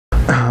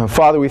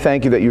Father, we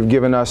thank you that you've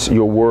given us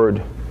your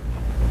word.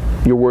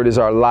 Your word is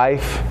our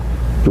life.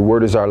 Your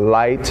word is our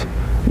light.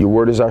 Your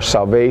word is our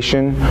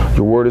salvation.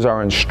 Your word is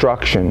our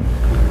instruction.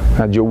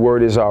 And your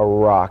word is our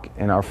rock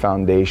and our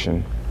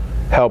foundation.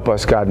 Help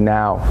us, God,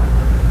 now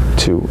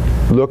to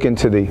look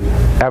into the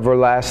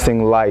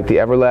everlasting light, the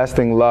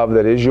everlasting love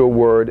that is your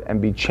word, and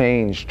be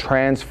changed,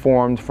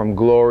 transformed from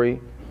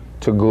glory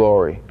to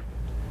glory.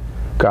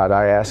 God,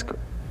 I ask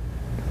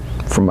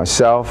for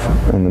myself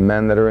and the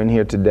men that are in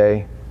here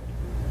today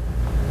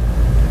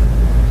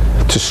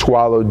to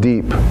swallow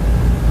deep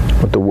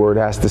what the word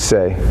has to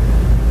say.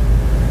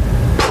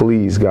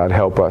 Please, God,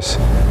 help us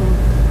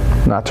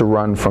not to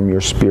run from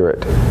your spirit,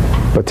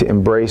 but to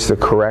embrace the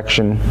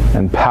correction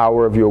and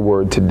power of your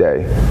word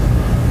today.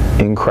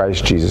 In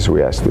Christ Jesus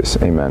we ask this.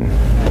 Amen.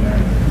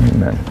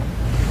 Amen.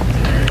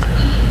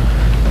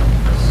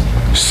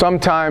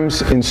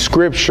 Sometimes in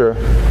Scripture,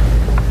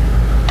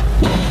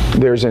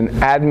 there's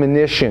an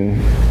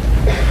admonition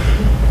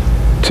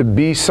to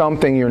be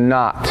something you're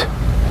not.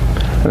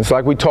 And it's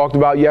like we talked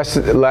about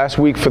last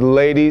week for the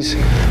ladies,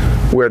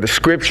 where the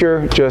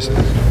Scripture just,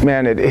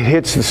 man, it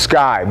hits the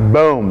sky,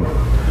 boom.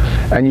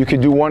 And you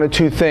could do one of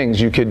two things.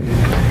 You could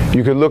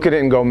look at it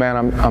and go,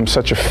 man, I'm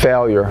such a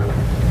failure.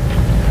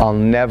 I'll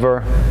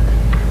never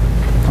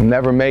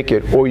make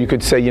it. Or you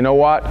could say, you know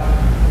what?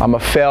 I'm a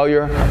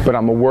failure, but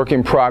I'm a work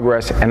in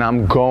progress, and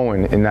I'm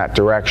going in that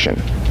direction.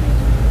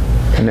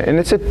 And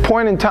it's a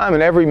point in time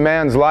in every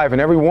man's life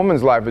and every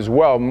woman's life as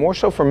well, more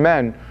so for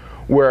men,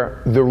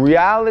 where the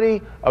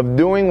reality of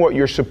doing what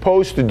you're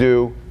supposed to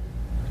do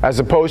as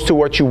opposed to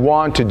what you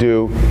want to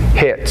do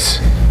hits.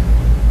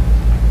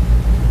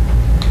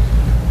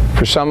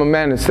 For some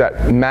men, it's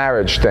that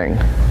marriage thing.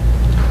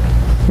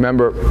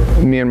 Remember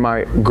me and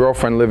my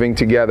girlfriend living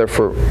together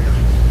for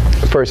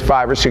the first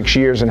 5 or 6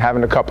 years and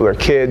having a couple of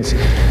kids,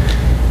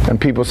 and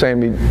people saying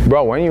to me,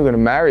 bro, when are you going to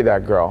marry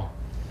that girl?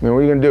 I mean, what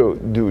are you going to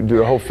do? Do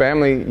the whole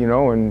family, you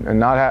know, and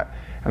not have,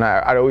 and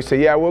I'd always say,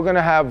 yeah, we're going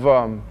to have,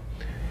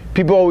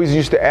 people always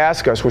used to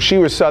ask us, well, she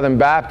was Southern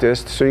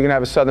Baptist, so you're going to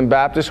have a Southern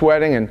Baptist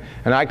wedding, and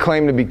I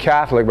claim to be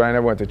Catholic, but I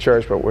never went to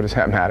church, but what does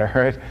that matter,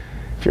 right?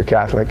 If you're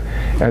Catholic.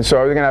 And so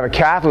I was going to have a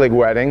Catholic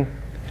wedding,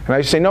 and I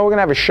used to say, no, we're going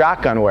to have a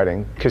shotgun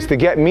wedding, because to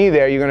get me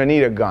there, you're going to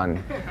need a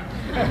gun.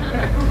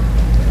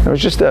 It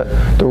was just the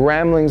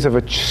ramblings of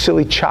a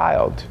silly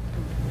child.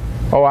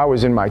 Oh, I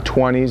was in my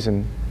 20s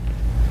and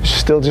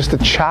still just a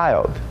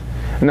child.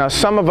 Now,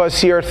 some of us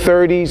here,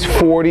 30s,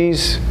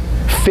 40s,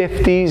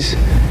 50s,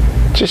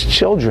 just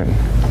children.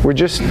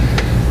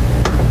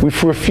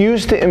 We've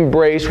refused to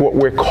embrace what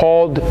we're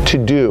called to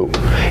do,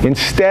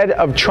 instead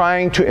of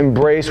trying to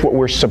embrace what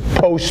we're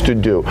supposed to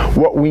do,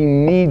 what we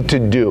need to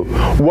do,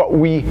 what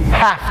we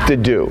have to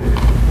do.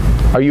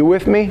 Are you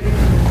with me?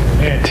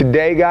 Yeah.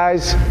 Today,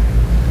 guys,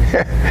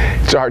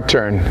 it's our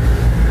turn.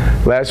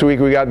 Last week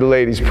we got the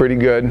ladies pretty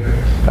good.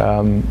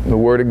 The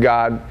Word of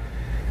God,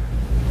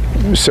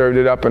 served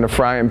it up in a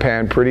frying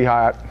pan pretty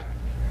hot.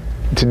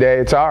 Today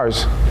it's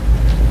ours.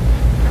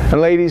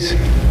 And ladies,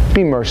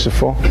 be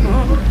merciful.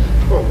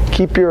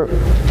 Keep your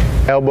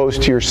elbows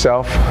to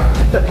yourself.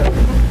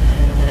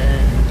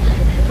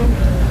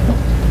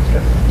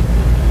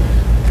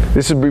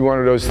 This would be one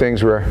of those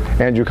things where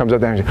Andrew comes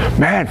up there and says,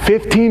 man,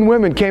 15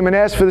 women came and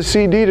asked for the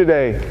CD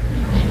today.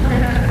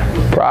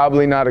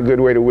 Probably not a good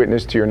way to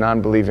witness to your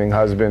non-believing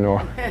husband, or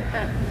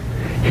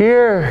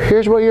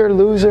here's what you're a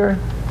loser.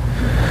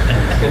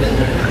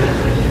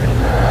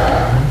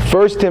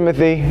 1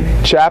 Timothy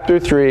chapter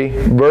 3,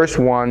 verse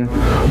 1,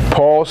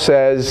 Paul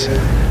says,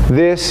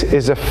 this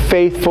is a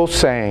faithful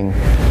saying.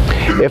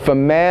 If a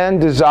man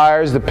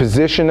desires the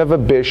position of a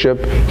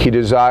bishop, he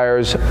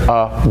desires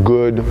a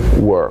good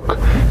work.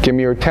 Give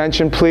me your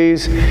attention,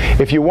 please.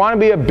 If you want to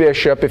be a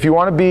bishop,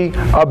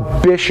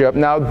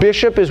 now a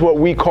bishop is what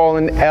we call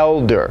an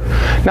elder.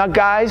 Now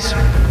guys,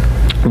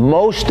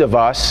 most of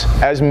us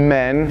as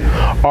men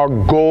are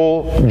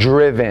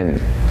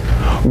goal-driven.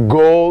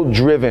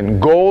 Goal-driven.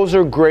 Goals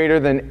are greater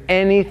than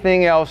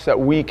anything else that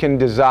we can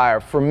desire.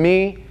 For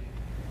me,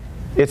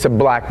 it's a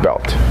black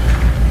belt.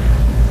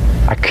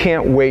 I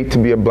can't wait to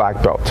be a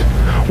black belt.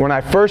 When I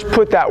first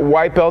put that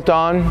white belt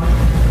on,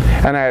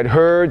 and I had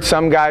heard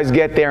some guys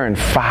get there in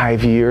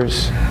 5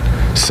 years,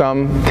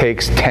 some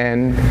takes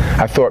 10,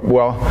 I thought,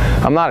 well,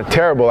 I'm not a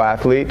terrible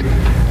athlete,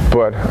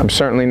 but I'm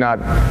certainly not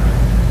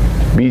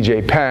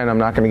BJ Penn. I'm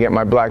not going to get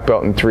my black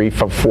belt in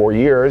 4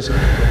 years.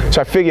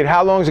 So I figured,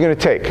 how long is it going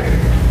to take?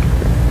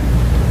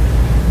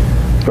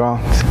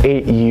 Well, it's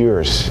 8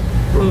 years.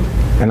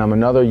 And I'm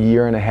another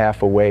 1.5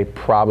 years away,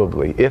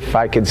 probably, if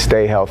I could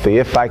stay healthy,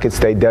 if I could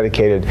stay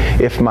dedicated,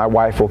 if my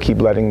wife will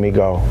keep letting me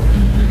go.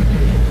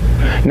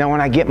 Now, when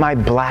I get my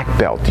black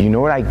belt, do you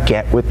know what I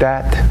get with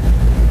that?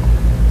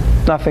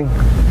 Nothing.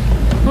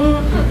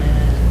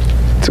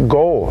 It's a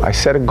goal. I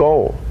set a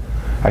goal.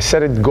 I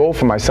set a goal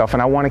for myself,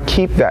 and I want to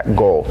keep that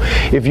goal.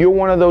 If you're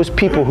one of those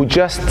people who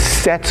just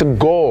sets a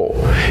goal,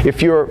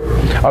 if you're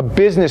a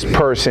business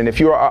person, if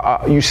you're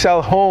you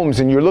sell homes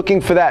and you're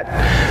looking for that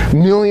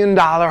 $1 million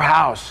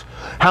house,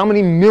 how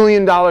many $1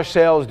 million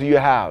sales do you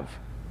have?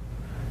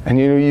 And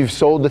you've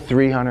sold the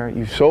 300,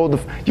 you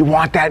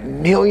want that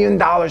 $1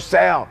 million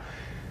sale.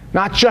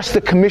 Not just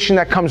the commission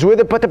that comes with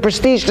it, but the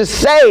prestige to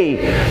say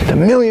the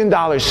 $1 million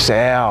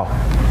sale.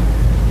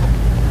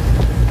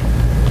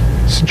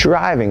 It's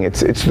driving,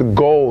 it's the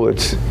goal,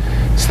 it's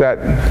that.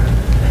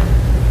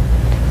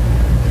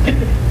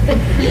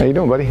 How you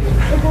doing, buddy?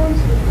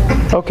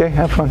 Okay,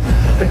 have fun.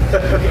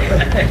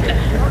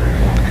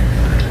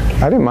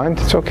 I didn't mind,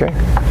 it's okay.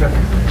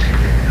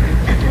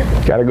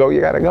 Gotta go, you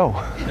gotta go.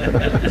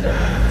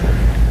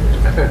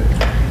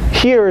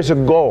 Here is a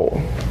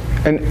goal,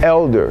 an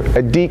elder,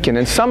 a deacon.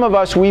 And some of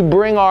us, we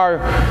bring our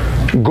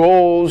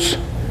goals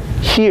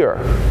here.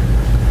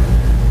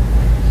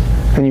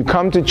 And you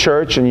come to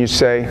church and you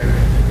say,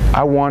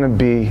 I want to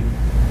be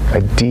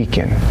a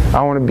deacon.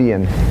 I want to be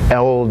an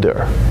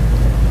elder.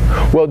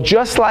 Well,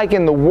 just like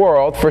in the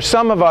world, for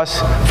some of us,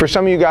 for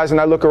some of you guys,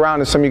 and I look around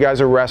and some of you guys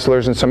are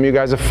wrestlers and some of you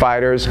guys are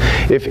fighters.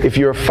 If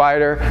you're a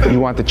fighter, you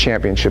want the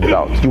championship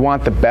belt. You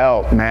want the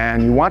belt,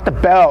 man. You want the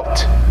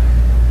belt.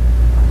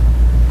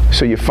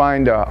 So you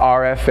find a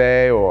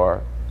RFA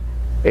or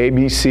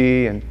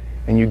ABC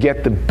and you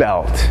get the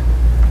belt.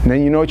 And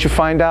then you know what you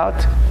find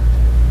out?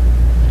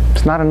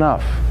 It's not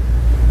enough.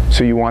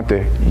 So you want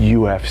the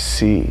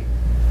UFC.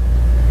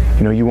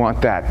 You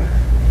want that.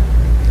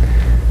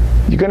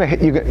 You're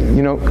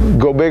gonna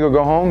go big or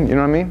go home, you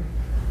know what I mean?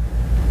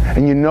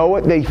 And you know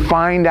what they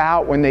find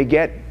out when they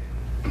get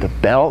the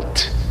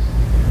belt?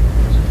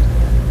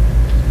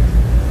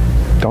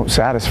 Don't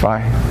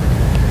satisfy.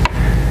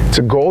 It's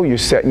a goal you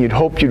set, and you'd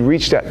hope you'd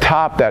reach that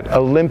top, that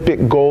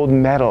Olympic gold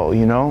medal,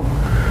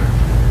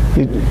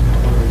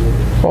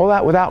 all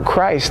that without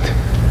Christ.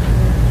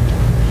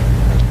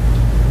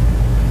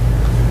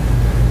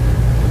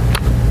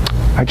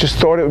 I just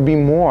thought it would be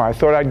more. I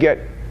thought I'd get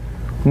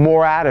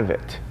more out of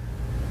it.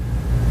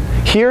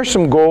 Here are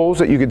some goals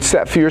that you could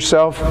set for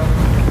yourself.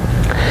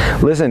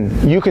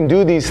 Listen, you can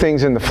do these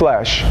things in the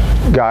flesh,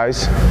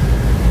 guys,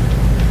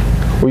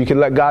 or you can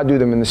let God do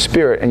them in the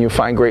spirit and you'll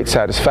find great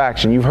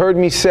satisfaction. You've heard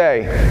me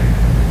say,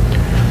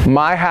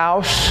 my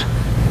house,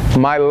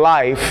 my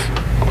life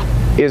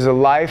is a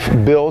life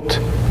built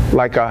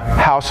like a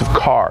house of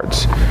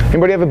cards.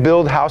 Anybody ever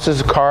build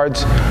houses of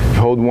cards? You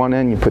hold one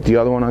end, you put the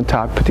other one on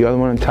top, put the other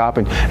one on top,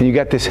 and you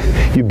get this,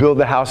 you build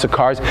the house of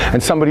cards,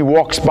 and somebody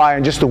walks by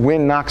and just the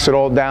wind knocks it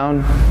all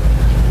down.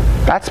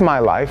 That's my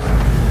life.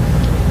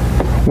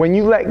 When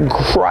you let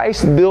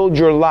Christ build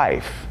your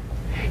life,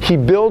 He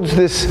builds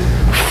this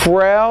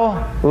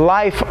frail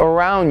life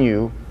around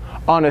you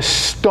on a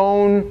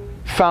stone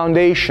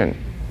foundation.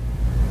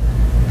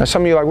 Now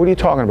some of you are like, what are you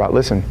talking about?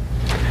 Listen.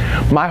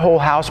 My whole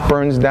house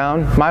burns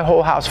down. My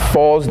whole house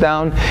falls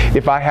down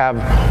if I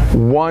have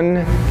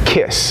one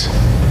kiss.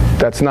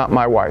 That's not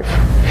my wife.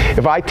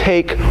 If I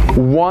take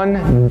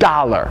 $1,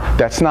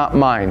 that's not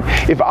mine.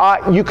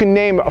 You can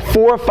name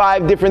 4 or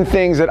 5 different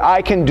things that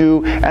I can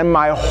do, and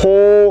my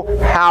whole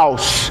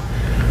house,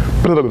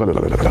 blah, blah, blah,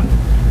 blah,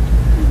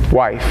 blah.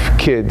 Wife,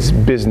 kids,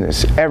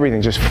 business,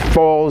 everything just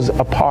falls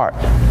apart.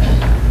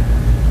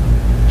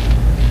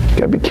 You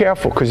gotta be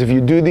careful, because if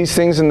you do these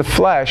things in the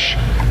flesh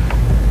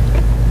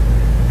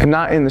and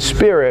not in the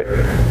spirit,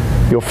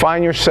 you'll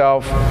find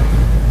yourself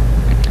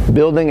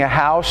building a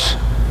house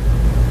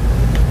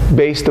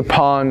based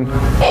upon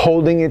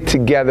holding it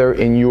together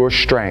in your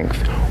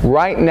strength.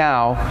 Right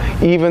now,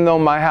 even though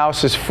my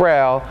house is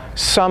frail,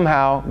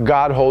 somehow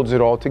God holds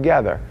it all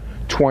together.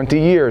 20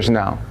 years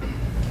now.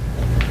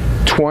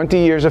 20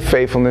 years of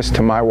faithfulness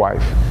to my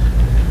wife.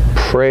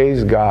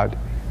 Praise God.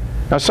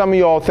 Now some of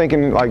you all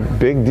thinking like,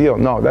 big deal.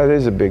 No, that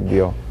is a big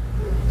deal.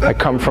 I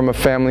come from a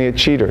family of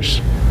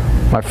cheaters.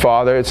 My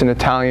father, it's an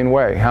Italian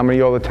way. How many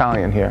of y'all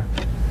Italian here?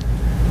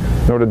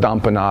 Know what a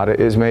dampanata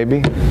is,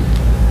 maybe?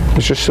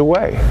 It's just a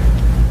way.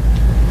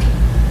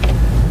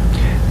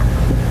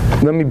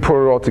 Let me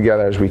put it all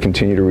together as we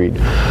continue to read.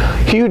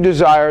 He who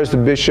desires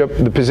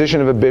the position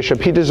of a bishop,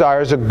 he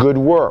desires a good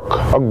work,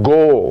 a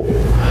goal.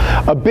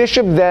 A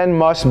bishop then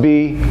must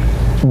be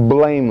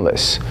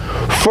blameless.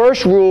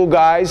 First rule,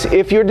 guys,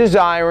 if you're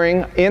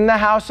desiring in the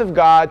house of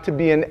God to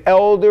be an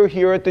elder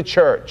here at the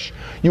church.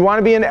 You want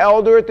to be an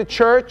elder at the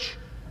church?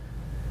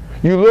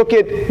 You look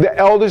at the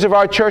elders of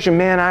our church and,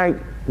 man, I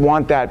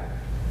want that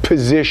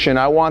position.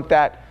 I want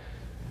that.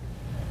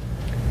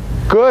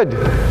 Good.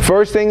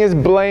 First thing is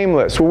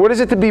blameless. Well, what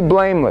is it to be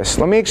blameless?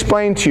 Let me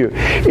explain to you.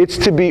 It's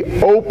to be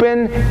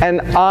open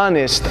and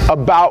honest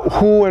about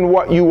who and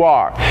what you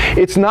are.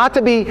 It's not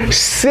to be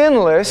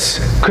sinless,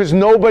 because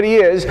nobody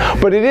is,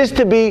 but it is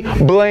to be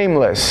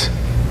blameless.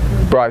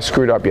 Bro, I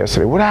screwed up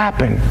yesterday. What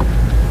happened?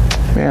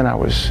 Man,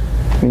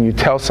 when you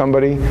tell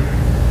somebody,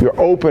 you're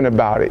open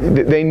about it.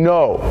 They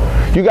know.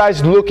 You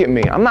guys look at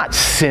me. I'm not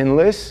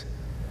sinless.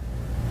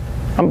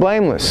 I'm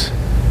blameless.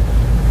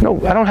 No,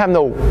 I don't have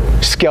no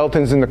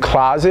skeletons in the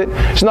closet.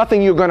 There's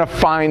nothing you're going to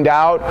find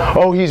out.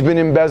 Oh, he's been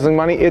embezzling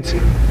money. It's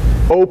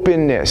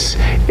openness.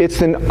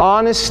 It's an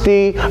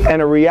honesty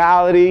and a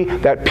reality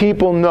that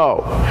people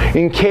know.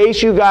 In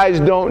case you guys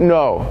don't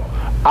know,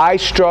 I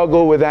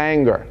struggle with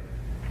anger.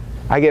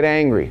 I get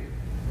angry.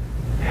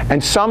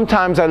 And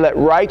sometimes I let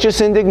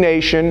righteous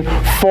indignation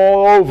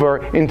fall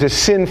over into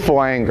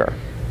sinful anger.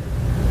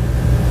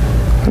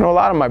 I know a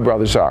lot of my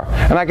brothers are.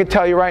 And I can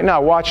tell you right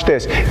now, watch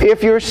this.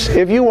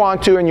 If you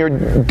want to, and you're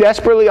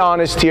desperately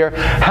honest here,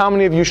 how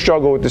many of you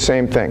struggle with the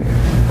same thing?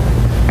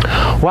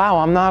 Wow,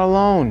 I'm not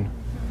alone.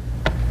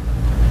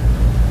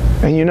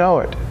 And you know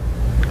it.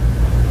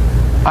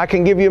 I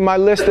can give you my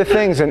list of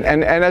things, and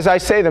as I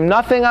say them,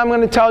 nothing I'm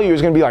going to tell you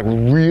is going to be like,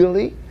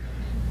 really?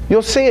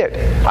 You'll see it.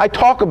 I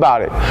talk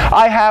about it.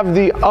 I have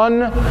the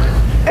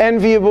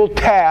unenviable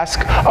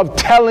task of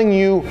telling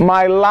you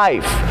my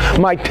life,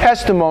 my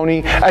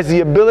testimony, as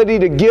the ability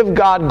to give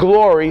God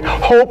glory,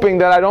 hoping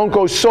that I don't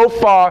go so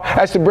far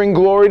as to bring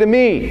glory to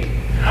me.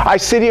 I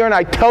sit here and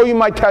I tell you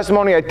my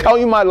testimony, I tell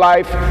you my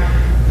life,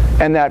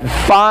 and that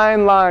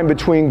fine line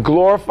between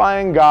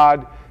glorifying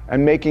God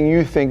and making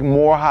you think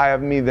more high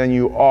of me than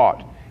you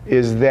ought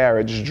is there.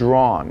 It's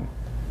drawn.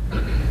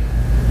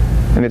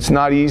 And it's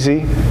not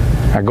easy.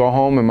 I go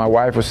home and my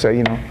wife will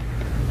say,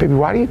 baby,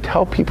 why do you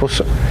tell people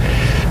so?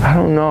 I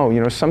don't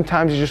know.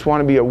 Sometimes you just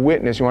want to be a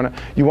witness. You want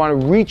to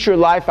reach your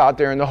life out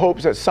there in the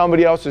hopes that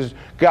somebody else is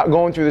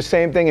going through the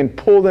same thing and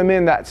pull them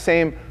in that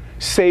same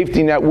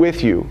safety net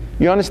with you.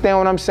 You understand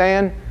what I'm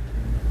saying?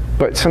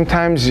 But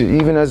sometimes,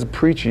 even as a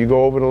preacher, you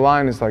go over the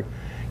line, it's like,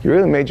 you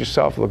really made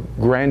yourself look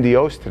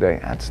grandiose today.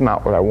 That's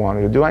not what I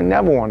wanted to do. I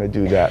never want to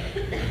do that.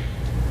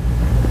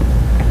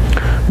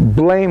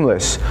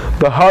 Blameless,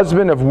 the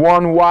husband of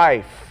one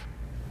wife.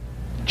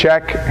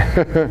 Check.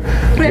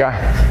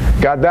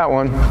 Got that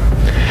one.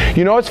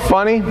 You know what's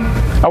funny?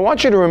 I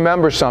want you to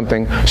remember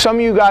something. Some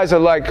of you guys are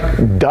like,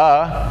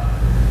 duh.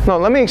 No,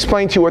 let me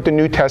explain to you what the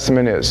New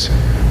Testament is,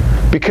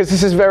 because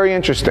this is very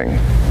interesting.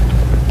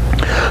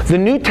 The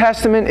New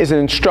Testament is an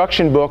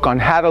instruction book on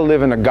how to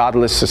live in a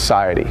godless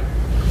society.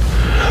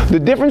 The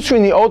difference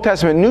between the Old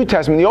Testament and New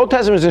Testament, the Old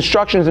Testament is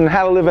instructions on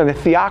how to live in a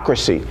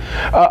theocracy,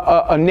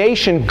 a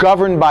nation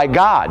governed by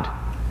God.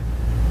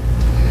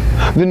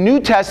 The New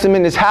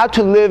Testament is how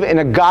to live in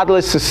a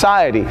godless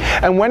society.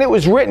 And when it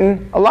was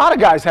written, a lot of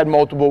guys had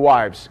multiple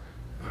wives.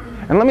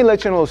 And let me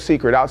let you know a little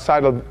secret.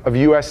 Outside of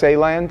USA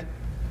land,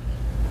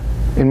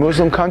 in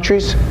Muslim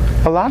countries,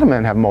 a lot of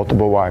men have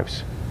multiple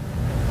wives.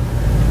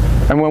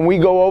 And when we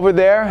go over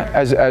there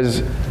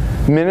as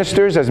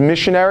ministers, as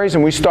missionaries,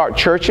 and we start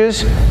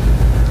churches,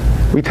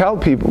 we tell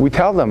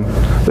them,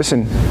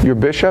 listen, your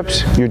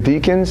bishops, your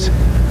deacons,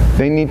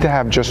 they need to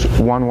have just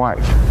one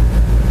wife.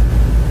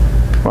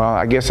 Well,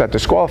 I guess that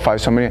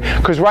disqualifies somebody.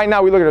 Because right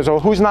now we look at it as, oh,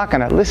 who's not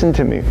going to listen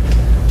to me?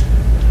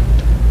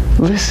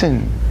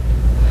 Listen.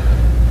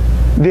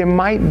 There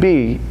might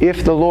be,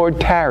 if the Lord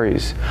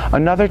tarries,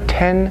 another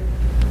 10,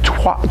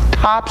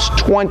 tops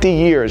 20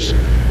 years.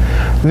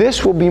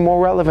 This will be more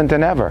relevant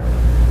than ever.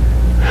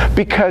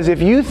 Because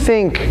if you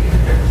think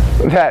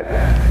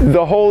that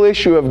the whole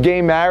issue of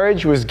gay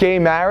marriage was gay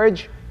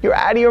marriage, you're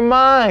out of your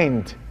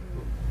mind.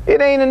 It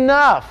ain't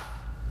enough.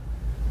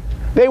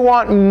 They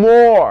want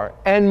more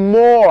and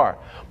more.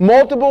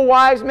 Multiple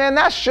wives, man,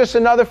 that's just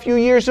another few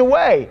years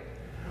away.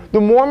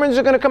 The Mormons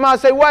are going to come out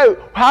and say, wait,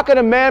 how can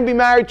a man be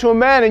married to a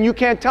man and you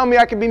can't tell me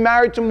I can be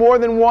married to more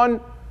than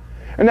one?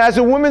 And as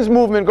the women's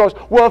movement goes,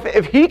 well,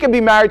 if he can be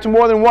married to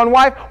more than one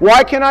wife,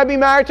 why can't I be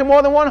married to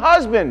more than one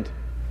husband?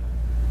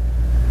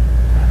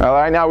 Now,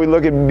 right now we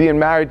look at being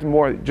married to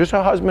more, just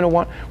a husband and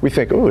one. We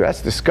think, ooh,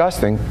 that's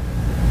disgusting.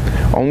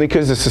 Only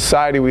because the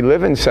society we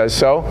live in says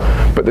so.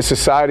 But the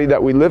society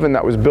that we live in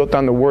that was built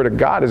on the Word of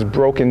God is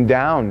broken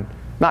down.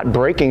 Not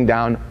breaking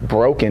down,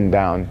 broken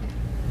down.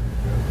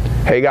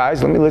 Hey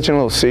guys, let me let you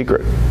know a little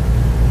secret.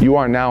 You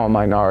are now a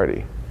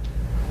minority.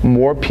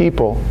 More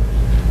people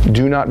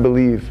do not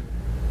believe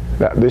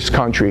that this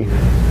country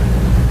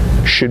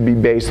should be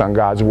based on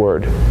God's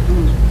Word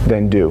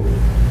than do.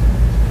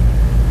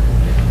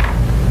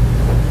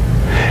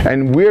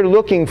 And we're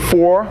looking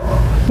for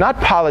not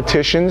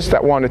politicians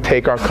that want to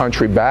take our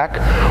country back.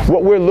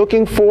 What we're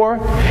looking for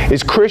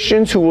is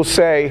Christians who will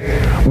say,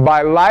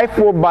 by life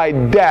or by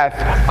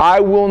death,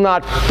 I will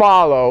not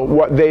follow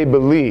what they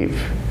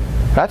believe.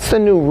 That's the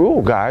new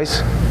rule,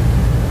 guys.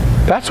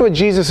 That's what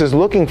Jesus is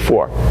looking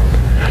for.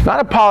 Not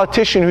a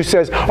politician who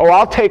says, oh,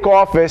 I'll take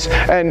office,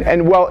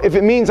 and well, if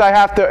it means I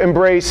have to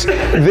embrace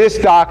this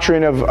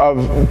doctrine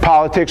of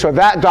politics or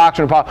that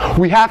doctrine of politics,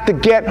 we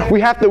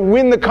have to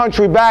win the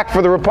country back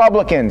for the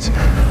Republicans.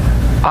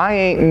 I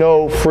ain't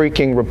no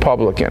freaking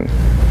Republican.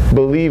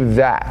 Believe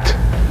that.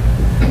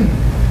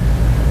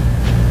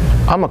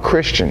 I'm a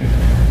Christian.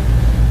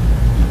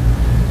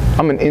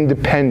 I'm an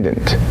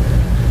independent.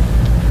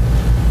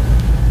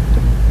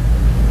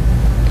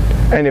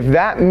 And if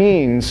that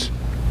means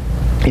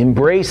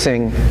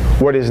embracing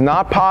what is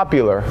not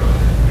popular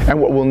and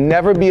what will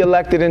never be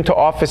elected into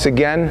office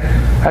again,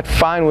 that's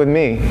fine with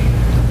me.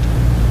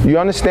 You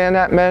understand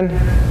that, men?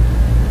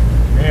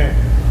 Yeah.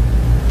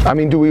 I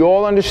mean, do we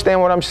all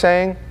understand what I'm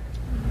saying?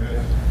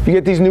 Yeah. You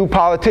get these new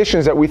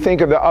politicians that we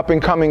think are the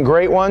up-and-coming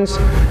great ones,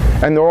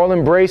 and they're all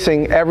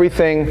embracing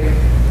everything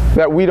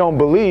that we don't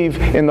believe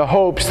in the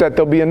hopes that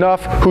there'll be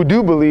enough who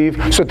do believe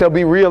so that they'll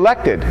be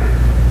reelected.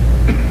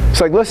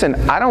 It's like, listen,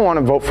 I don't want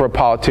to vote for a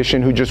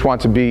politician who just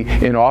wants to be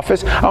in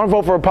office. I want to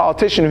vote for a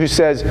politician who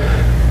says,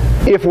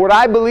 if what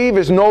I believe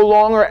is no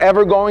longer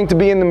ever going to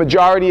be in the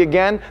majority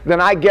again,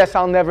 then I guess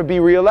I'll never be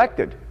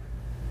reelected.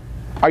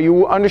 Are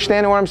you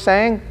understanding what I'm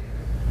saying?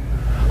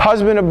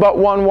 Husband of but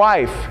one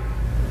wife.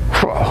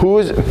 Who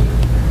is it?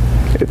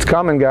 It's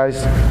coming,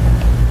 guys.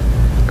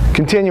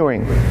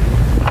 Continuing.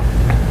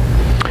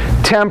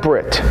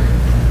 Temperate.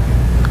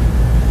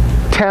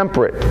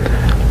 Temperate.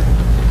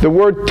 The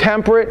word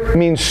temperate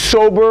means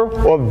sober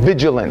or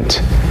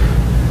vigilant.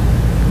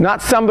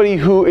 Not somebody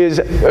who is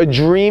a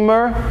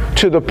dreamer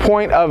to the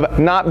point of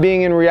not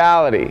being in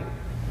reality.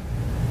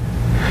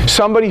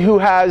 Somebody who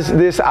has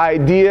this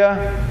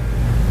idea,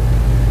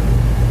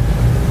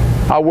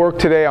 I'll work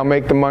today, I'll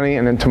make the money,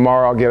 and then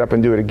tomorrow I'll get up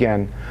and do it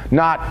again.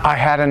 Not, I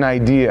had an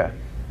idea.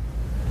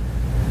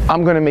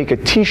 I'm going to make a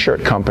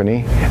t-shirt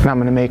company, and I'm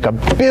going to make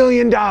 $1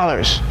 billion.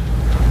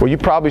 Well, you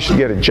probably should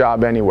get a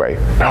job anyway.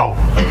 No,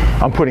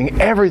 I'm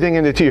putting everything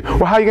into t-shirt.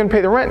 Well, how are you going to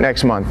pay the rent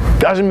next month?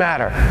 Doesn't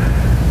matter.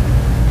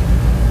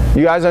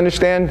 You guys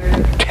understand?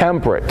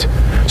 Temperate.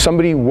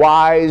 Somebody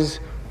wise,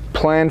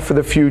 plan for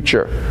the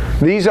future.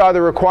 These are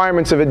the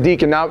requirements of a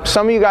deacon. Now,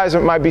 some of you guys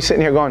might be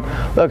sitting here going,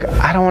 look,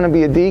 I don't want to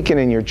be a deacon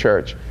in your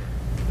church.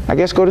 I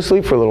guess go to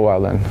sleep for a little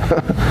while then.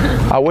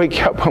 I'll wake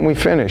you up when we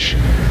finish.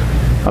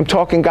 I'm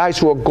talking guys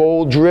who are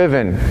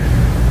goal-driven.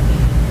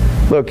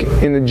 Look,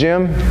 in the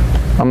gym,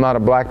 I'm not a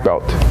black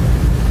belt.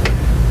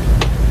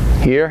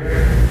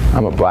 Here,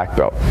 I'm a black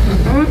belt.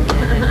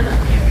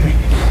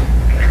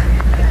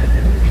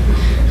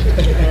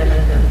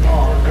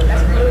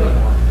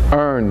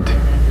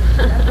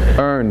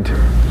 Earned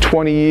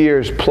 20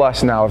 years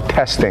plus now of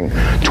testing,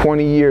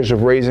 20 years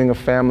of raising a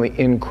family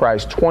in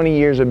Christ, 20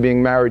 years of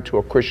being married to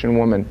a Christian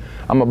woman.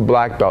 I'm a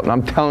black belt, and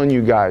I'm telling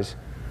you guys,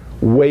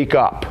 wake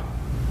up.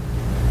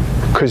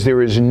 Because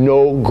there is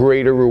no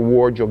greater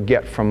reward you'll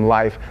get from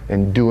life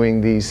than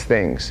doing these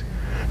things.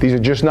 These are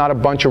just not a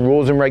bunch of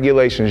rules and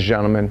regulations,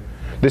 gentlemen.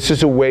 This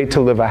is a way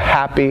to live a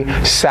happy,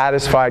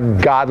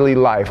 satisfied, godly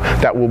life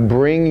that will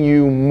bring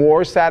you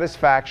more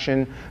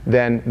satisfaction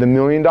than the $1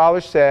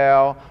 million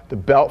sale, the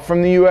belt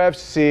from the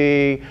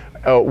UFC,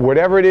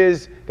 whatever it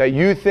is that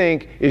you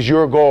think is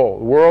your goal,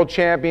 world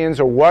champions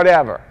or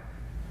whatever.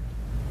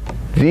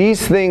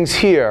 These things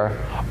here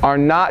are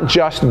not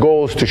just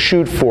goals to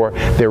shoot for,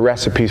 they're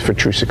recipes for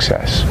true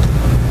success.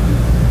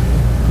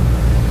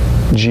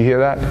 Did you hear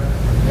that?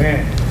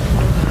 Man.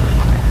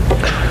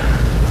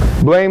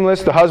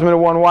 Blameless, the husband of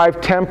one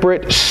wife,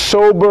 temperate,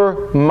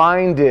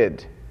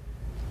 sober-minded.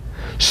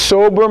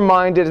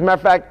 Sober-minded. As a matter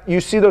of fact, you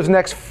see those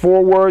next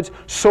 4 words,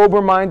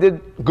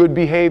 sober-minded, good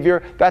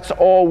behavior. That's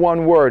all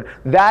one word.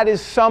 That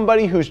is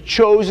somebody who's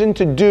chosen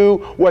to do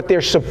what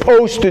they're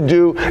supposed to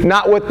do,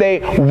 not what they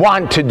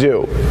want to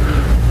do.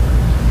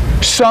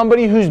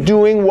 Somebody who's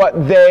doing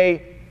what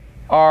they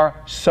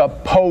are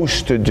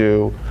supposed to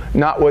do,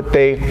 not what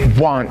they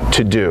want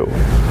to do.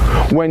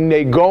 When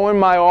they go in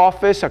my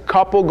office, a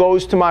couple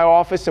goes to my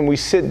office and we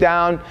sit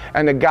down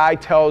and the guy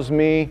tells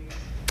me,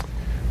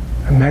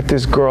 I met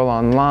this girl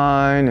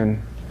online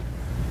and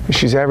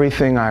she's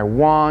everything I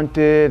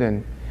wanted.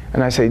 And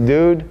I say,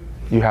 dude,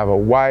 you have a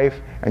wife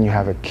and you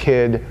have a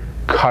kid,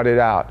 cut it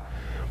out.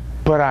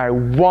 But I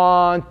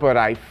want, but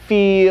I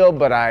feel,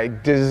 but I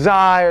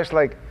desire. It's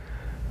like,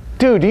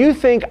 dude, do you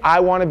think I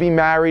want to be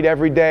married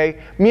every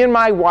day? Me and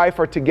my wife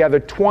are together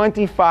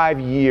 25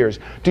 years.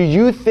 Do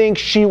you think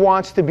she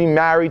wants to be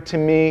married to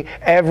me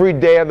every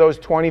day of those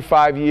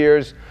 25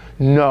 years?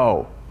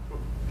 No.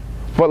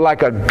 But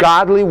like a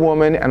godly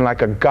woman and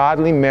like a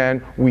godly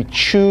man, we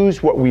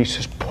choose what we're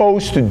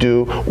supposed to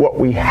do, what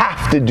we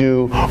have to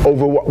do,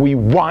 over what we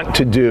want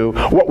to do,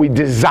 what we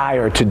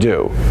desire to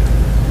do.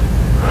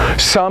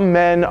 Some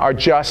men are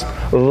just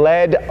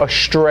led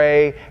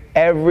astray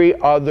every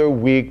other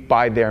week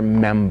by their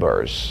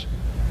members.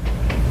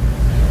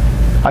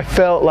 I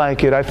felt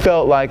like it, I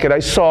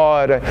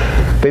saw it.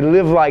 They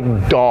live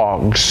like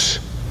dogs.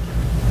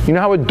 You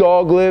know how a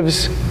dog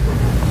lives?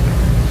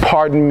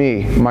 Pardon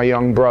me, my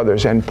young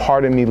brothers, and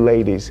pardon me,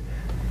 ladies.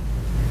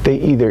 They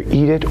either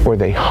eat it or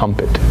they hump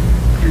it.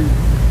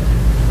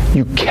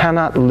 You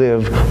cannot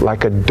live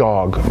like a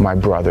dog, my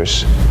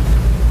brothers.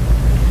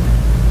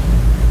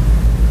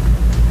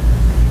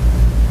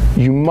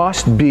 You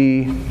must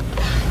be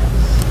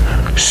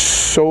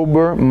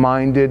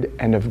sober-minded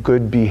and of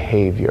good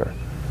behavior.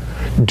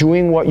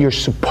 Doing what you're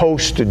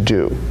supposed to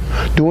do.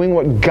 Doing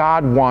what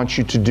God wants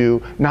you to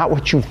do, not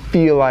what you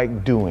feel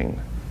like doing.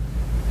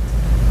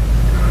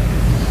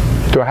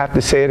 Do I have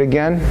to say it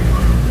again?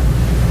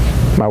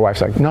 My wife's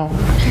like, no.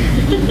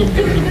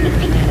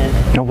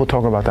 No, we'll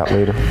talk about that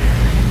later.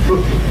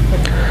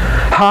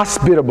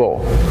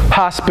 Hospitable.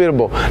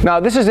 Hospitable. Now,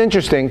 this is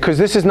interesting because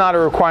this is not a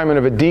requirement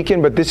of a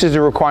deacon, but this is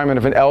a requirement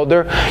of an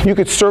elder. You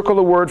could circle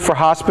the word for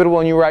hospitable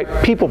and you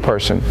write people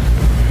person.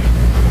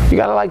 You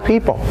gotta like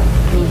people.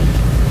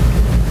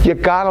 You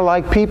gotta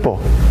like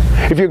people.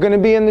 If you're going to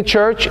be in the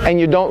church and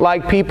you don't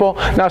like people,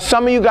 now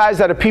some of you guys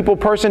that are people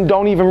person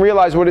don't even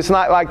realize what it's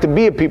not like to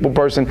be a people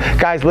person.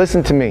 Guys,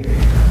 listen to me.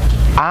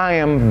 I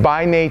am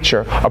by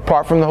nature,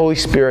 apart from the Holy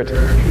Spirit,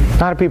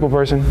 not a people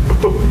person.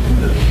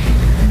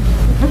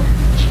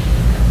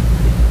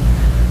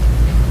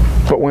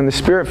 But when the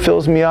Spirit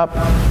fills me up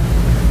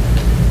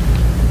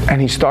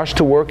and He starts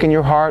to work in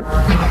your heart,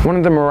 one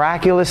of the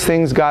miraculous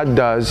things God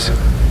does,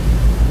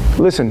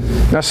 listen,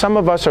 now some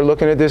of us are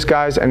looking at this,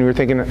 guys, and we're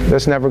thinking,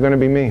 that's never going to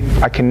be me.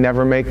 I can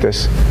never make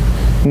this.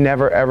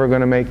 Never, ever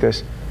going to make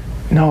this.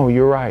 No,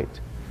 you're right.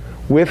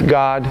 With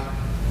God,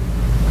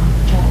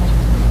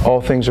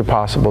 all things are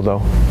possible,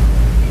 though.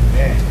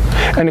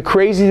 And the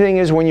crazy thing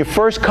is, when you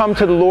first come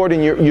to the Lord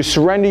and you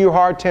surrender your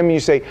heart to Him and you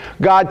say,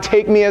 God,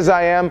 take me as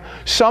I am,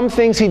 some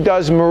things He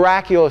does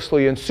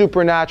miraculously and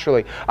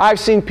supernaturally. I've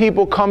seen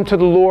people come to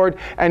the Lord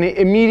and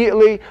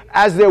immediately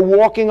as they're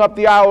walking up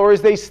the aisle or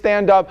as they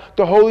stand up,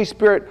 the Holy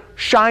Spirit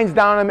shines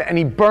down on them and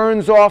He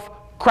burns off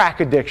crack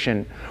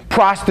addiction,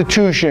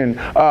 prostitution,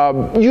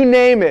 you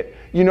name it.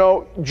 You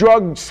know,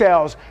 drug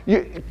sales.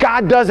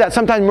 God does that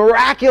sometimes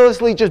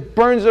miraculously, just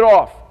burns it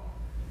off.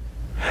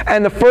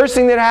 And the first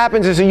thing that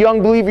happens as a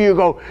young believer, you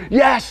go,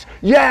 yes,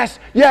 yes,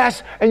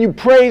 yes, and you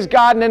praise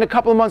God, and then a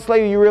couple of months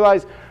later you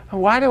realize,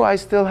 why do I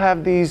still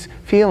have these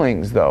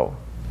feelings though?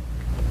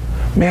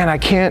 Man, I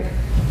can't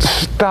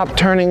stop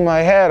turning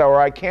my head,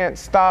 or I can't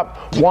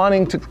stop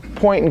wanting to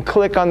point and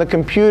click on the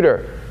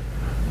computer.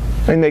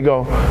 And they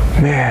go,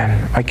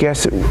 man, I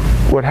guess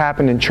what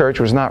happened in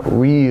church was not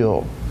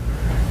real.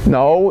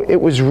 No, it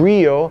was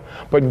real,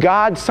 but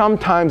God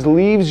sometimes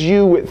leaves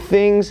you with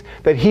things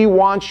that He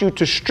wants you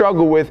to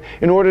struggle with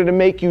in order to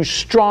make you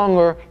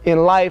stronger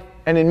in life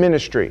and in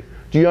ministry.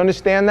 Do you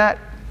understand that?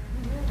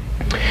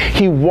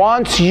 He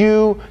wants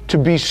you to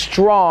be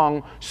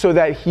strong so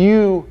that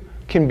you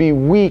can be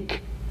weak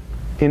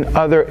in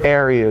other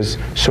areas,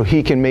 so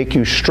He can make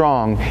you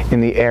strong in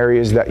the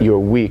areas that you're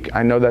weak.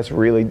 I know that's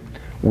really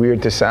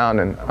weird to sound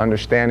and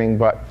understanding,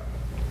 but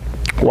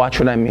watch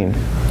what I mean.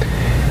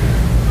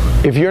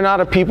 If you're not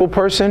a people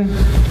person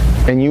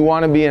and you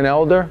want to be an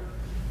elder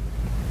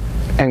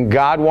and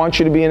God wants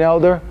you to be an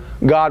elder,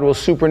 God will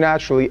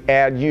supernaturally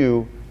add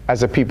you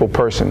as a people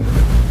person.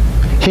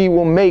 He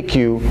will make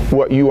you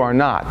what you are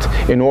not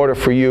in order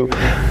for you.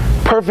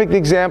 Perfect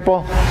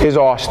example is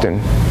Austin.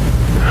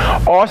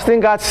 Austin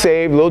got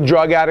saved, little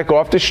drug addict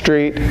off the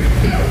street,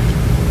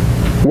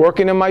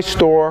 working in my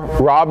store,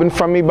 robbing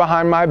from me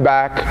behind my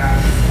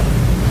back.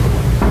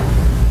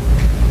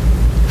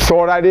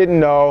 Thought I didn't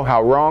know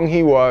how wrong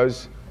he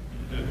was,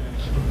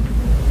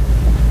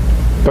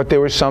 but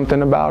there was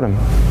something about him.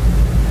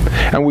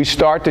 And we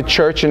start the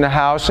church in the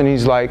house and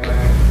he's like,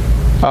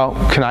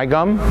 oh, can I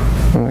come?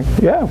 I'm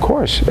like, yeah, of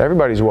course,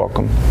 everybody's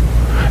welcome.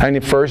 And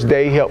the first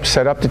day he helped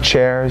set up the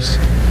chairs,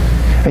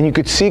 and you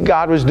could see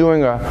God was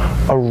doing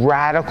a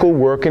radical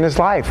work in his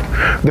life.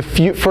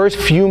 The first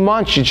few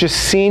months, you just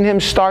seen him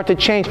start to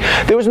change.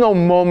 There was no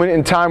moment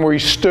in time where he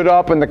stood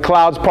up and the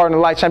clouds parted and the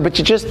light shined, but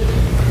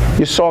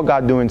you saw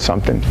God doing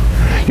something.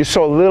 You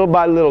saw little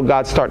by little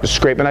God start to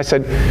scrape. And I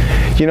said,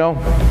 you know,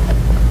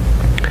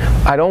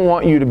 I don't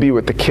want you to be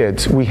with the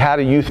kids. We had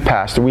a youth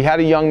pastor. We had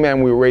a young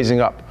man we were raising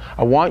up.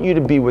 I want you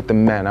to be with the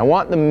men. I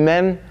want the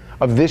men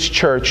of this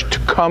church to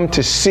come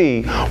to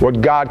see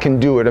what God can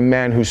do at a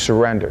man who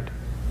surrendered.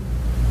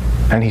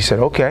 And he said,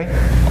 okay.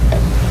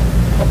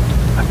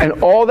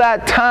 And all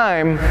that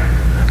time,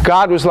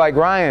 God was like,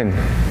 Ryan,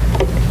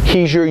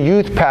 he's your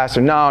youth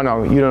pastor. No,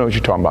 you don't know what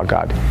you're talking about,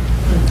 God.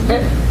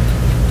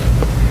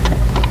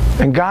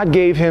 And God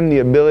gave him the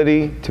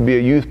ability to be a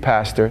youth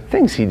pastor,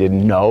 things he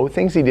didn't know,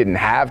 things he didn't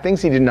have,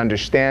 things he didn't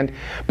understand,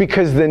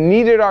 because the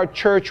need at our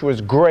church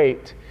was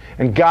great,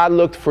 and God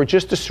looked for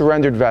just a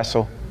surrendered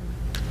vessel,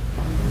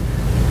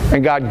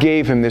 and God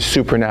gave him this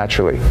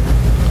supernaturally.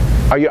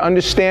 Are you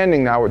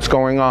understanding now what's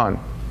going on?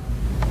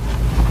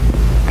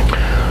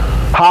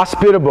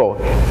 Hospitable,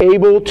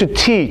 able to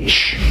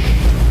teach.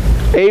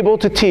 Able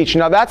to teach.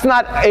 Now that's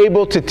not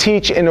able to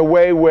teach in a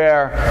way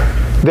where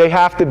they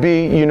have to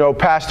be, you know,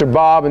 Pastor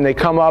Bob and they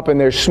come up and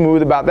they're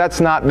smooth about, that's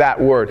not that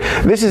word.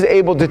 This is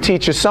able to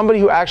teach as somebody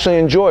who actually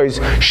enjoys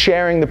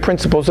sharing the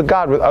principles of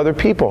God with other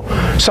people.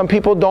 Some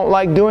people don't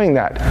like doing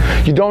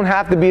that. You don't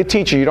have to be a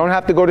teacher. You don't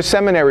have to go to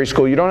seminary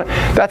school.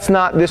 That's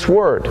not this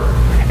word.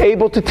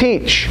 Able to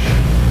teach.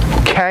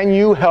 Can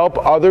you help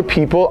other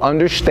people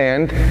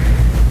understand?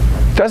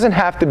 Doesn't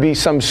have to be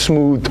some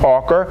smooth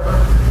talker.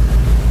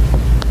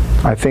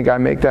 I think I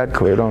make that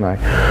clear, don't I?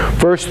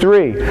 Verse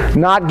 3,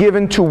 not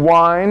given to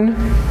wine,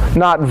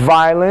 not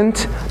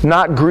violent,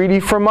 not greedy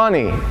for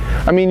money.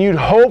 I mean,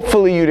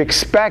 hopefully you'd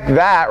expect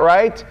that,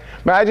 right?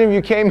 Imagine if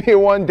you came here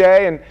one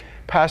day and,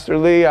 Pastor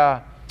Lee,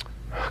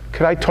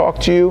 could I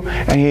talk to you?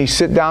 And he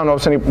sit down and all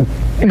of a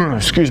sudden,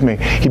 excuse me,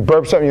 he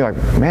burps up and you're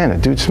like, man,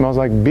 that dude smells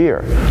like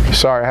beer.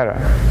 Sorry, I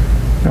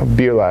had a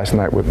beer last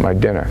night with my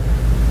dinner.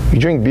 You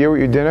drink beer with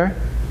your dinner?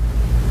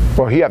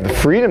 Well, you have the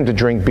freedom to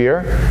drink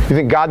beer. You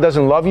think God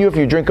doesn't love you if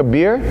you drink a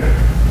beer?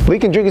 Lee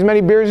can drink as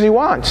many beers as he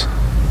wants.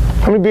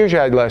 How many beers you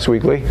had last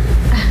week, Lee?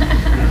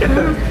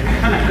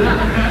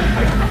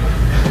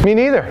 Me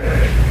neither.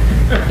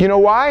 You know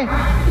why?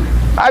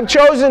 I've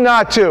chosen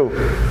not to.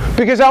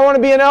 Because I want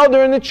to be an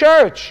elder in the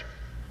church.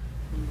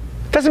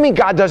 Doesn't mean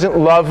God doesn't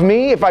love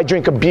me if I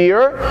drink a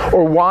beer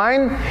or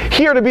wine.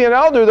 Here to be an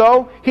elder,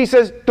 though, he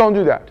says, don't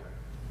do that.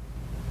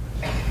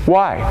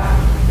 Why?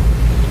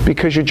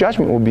 Because your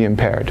judgment will be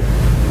impaired.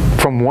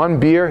 From one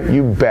beer,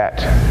 you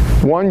bet.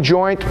 One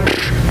joint,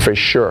 for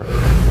sure.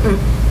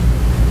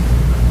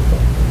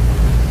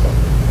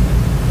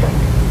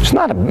 It's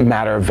not a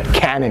matter of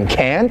can and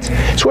can't.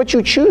 It's what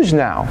you choose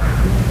now.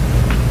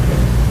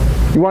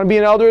 You want to be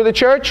an elder of the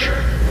church?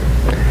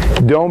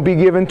 Don't be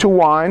given to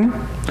wine.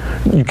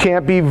 You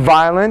can't be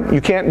violent.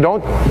 You can't,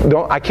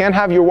 I can't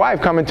have your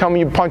wife come and tell me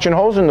you're punching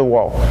holes in the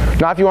wall.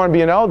 Not if you want to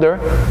be an elder.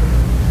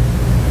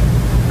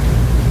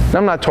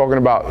 I'm not talking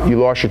about you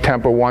lost your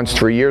temper once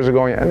 3 years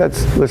ago.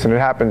 Listen, it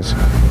happens.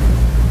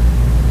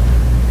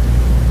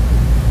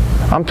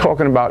 I'm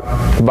talking about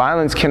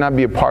violence cannot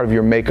be a part of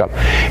your makeup.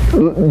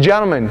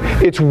 Gentlemen,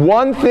 it's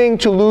one thing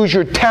to lose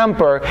your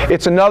temper.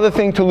 It's another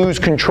thing to lose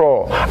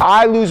control.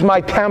 I lose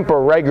my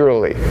temper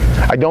regularly.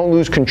 I don't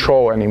lose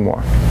control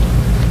anymore.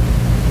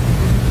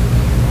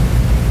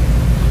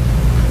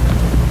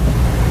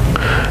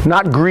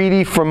 Not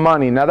greedy for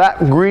money. Now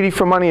that greedy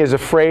for money is a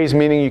phrase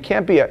meaning you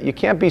can't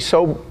be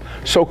so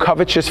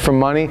covetous for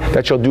money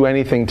that you'll do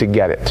anything to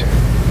get it.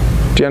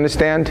 Do you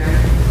understand?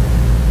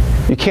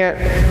 You can't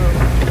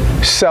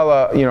sell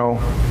an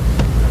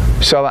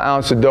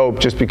ounce of dope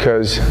just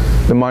because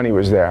the money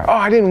was there. Oh,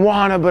 I didn't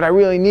want to, but I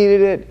really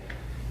needed it.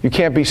 You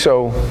can't be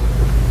so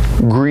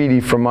greedy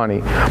for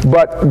money.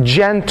 But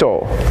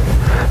gentle.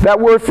 That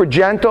word for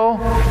gentle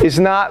is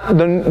not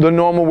the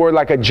normal word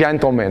like a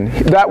gentleman.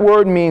 That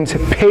word means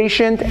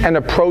patient and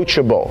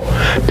approachable.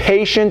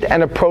 Patient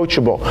and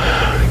approachable.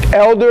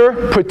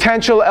 Elder,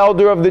 potential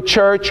elder of the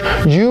church,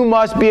 you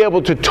must be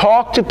able to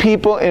talk to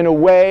people in a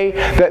way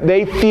that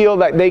they feel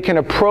that they can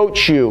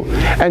approach you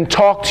and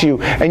talk to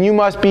you. And you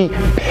must be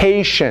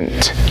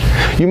patient.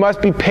 You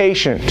must be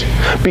patient.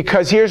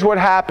 Because here's what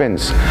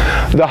happens.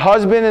 The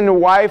husband and the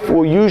wife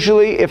will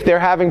usually, if they're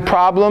having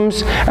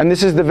problems, and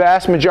this is the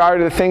vast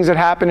majority of the things that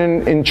happen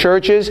in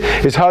churches,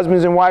 is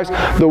husbands and wives,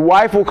 the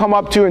wife will come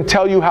up to you and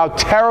tell you how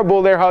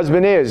terrible their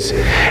husband is.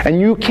 And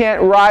you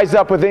can't rise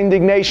up with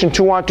indignation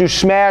to want to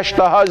smash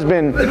the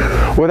husband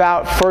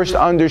without first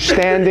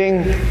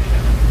understanding.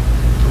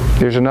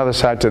 There's another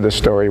side to the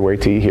story.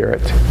 Wait till you hear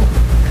it.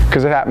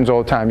 Because it happens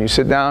all the time. You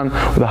sit down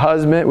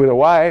with a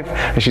wife,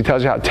 and she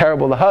tells you how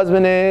terrible the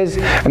husband is,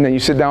 and then you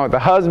sit down with the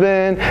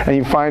husband, and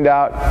you find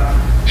out,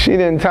 she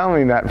didn't tell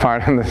me that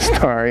part of the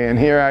story, and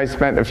here I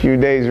spent a few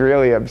days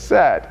really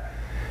upset.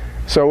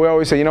 So we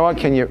always say, you know what,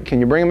 can you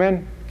bring him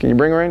in? Can you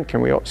bring her in?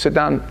 Can we all sit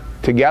down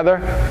together?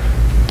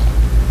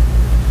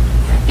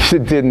 You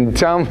didn't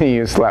tell me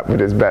you slept with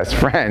his best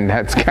friend.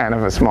 That's kind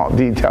of a small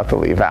detail to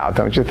leave out,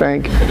 don't you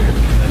think?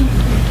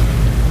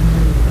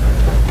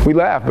 We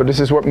laugh, but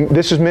this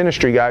is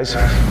ministry, guys.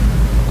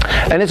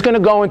 And it's going to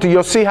go into,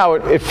 you'll see how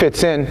it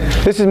fits in.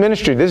 This is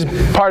ministry. This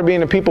is part of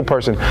being a people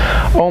person.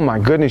 Oh my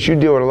goodness, you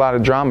deal with a lot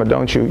of drama,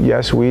 don't you?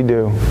 Yes, we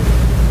do.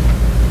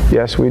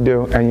 Yes, we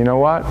do. And you know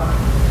what?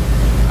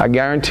 I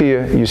guarantee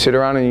you sit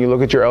around and you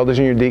look at your elders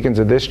and your deacons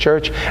of this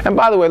church. And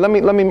by the way, let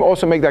me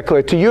also make that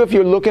clear. To you, if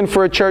you're looking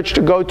for a church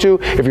to go to,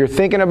 if you're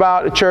thinking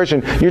about a church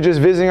and you're just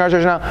visiting our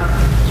church now,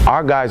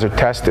 our guys are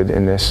tested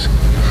in this.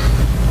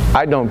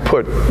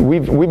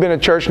 We've been a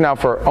church now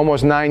for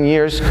almost 9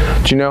 years.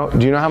 Do you know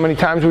how many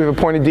times we've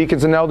appointed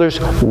deacons and elders?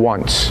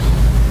 Once.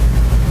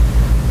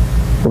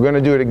 We're going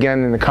to do it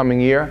again in the coming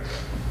year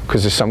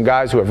because there's some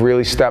guys who have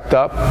really stepped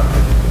up.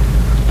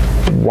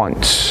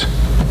 Once.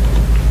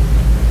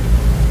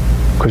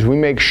 Because we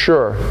make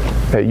sure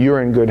that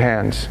you're in good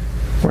hands.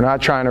 We're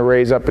not trying to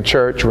raise up a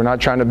church. We're not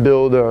trying to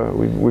build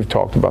we've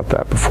talked about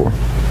that before.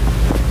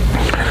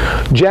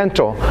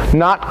 Gentle,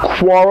 not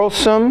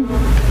quarrelsome.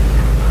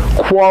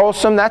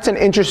 Quarrelsome, that's an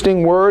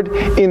interesting word.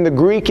 In the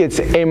Greek, it's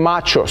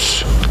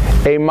amachos.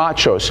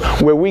 Amachos,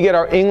 where we get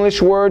our English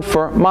word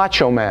for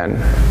macho man.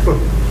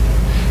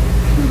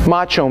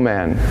 Macho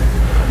man.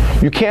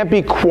 You can't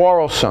be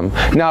quarrelsome.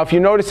 Now, if you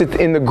notice it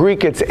in the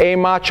Greek, it's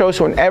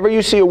amachos. Whenever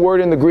you see a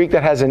word in the Greek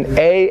that has an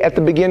A at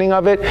the beginning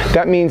of it,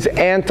 that means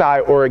anti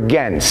or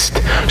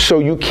against. So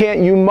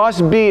you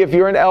must be, if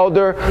you're an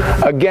elder,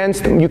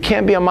 you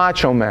can't be a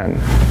macho man.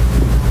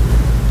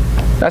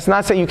 That's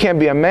not saying you can't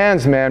be a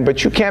man's man,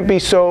 but you can't be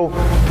so...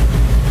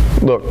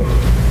 Look,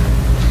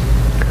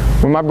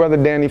 when my brother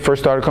Danny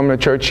first started coming to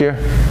church here,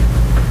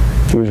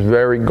 he was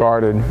very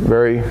guarded,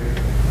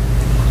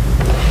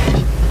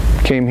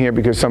 came here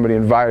because somebody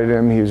invited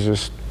him. He was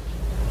just,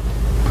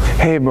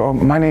 hey bro,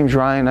 my name's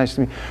Ryan, nice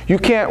to meet you.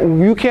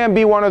 You can't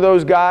be one of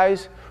those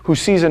guys who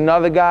sees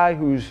another guy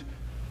who's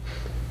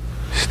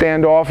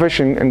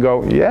standoffish and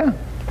go, yeah,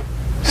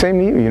 same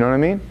to you, you know what I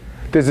mean?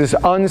 There's this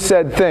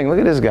unsaid thing. Look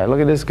at this guy,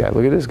 look at this guy,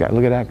 look at this guy,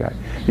 look at that guy.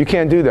 You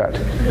can't do that.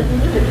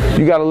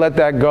 You got to let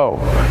that go.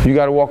 You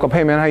got to walk up,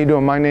 hey man, how you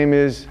doing? My name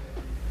is...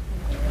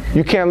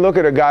 You can't look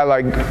at a guy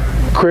like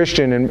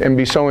Christian and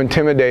be so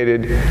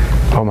intimidated.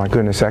 Oh my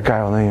goodness, that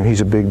guy,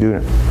 he's a big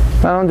dude.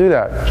 I don't do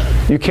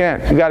that. You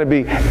can't. You got to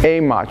be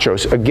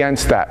amachos,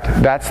 against that.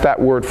 That's that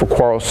word for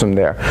quarrelsome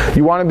there.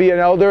 You want to be an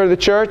elder of the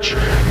church?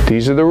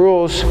 These are the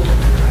rules.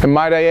 And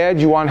might I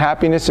add, you want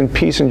happiness and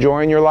peace and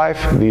joy in your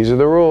life? These are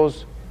the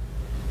rules.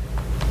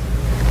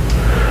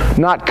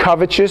 Not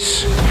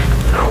covetous.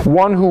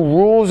 One who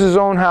rules his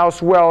own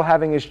house well,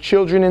 having his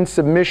children in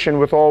submission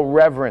with all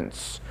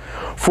reverence.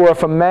 For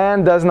if a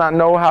man does not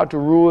know how to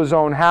rule his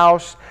own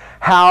house,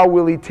 how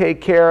will he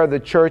take care of the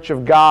church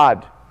of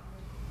God?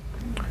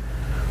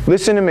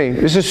 Listen to me.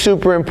 This is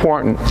super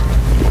important.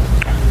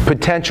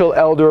 Potential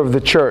elder of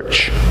the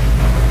church.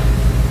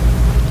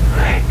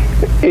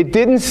 It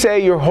didn't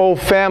say your whole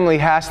family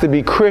has to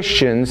be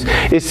Christians.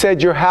 It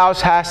said your house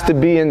has to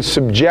be in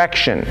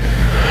subjection.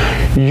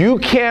 You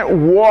can't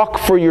walk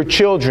for your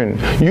children.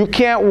 You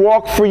can't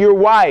walk for your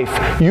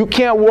wife. You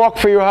can't walk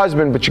for your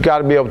husband, but you got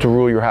to be able to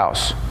rule your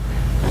house.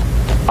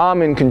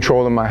 I'm in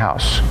control of my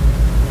house.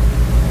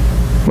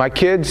 My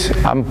kids,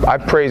 I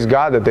praise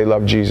God that they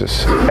love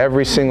Jesus.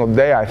 Every single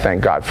day I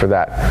thank God for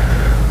that.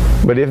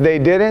 But if they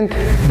didn't,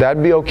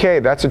 that'd be okay.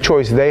 That's a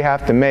choice they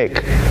have to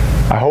make.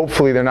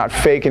 Hopefully they're not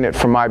faking it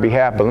for my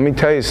behalf. But let me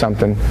tell you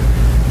something.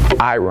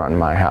 I run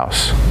my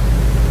house.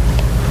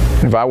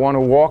 If I want to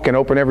walk and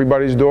open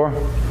everybody's door,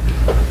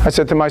 I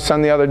said to my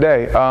son the other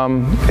day,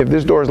 if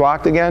this door is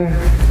locked again,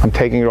 I'm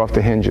taking it off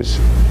the hinges.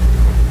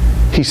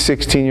 He's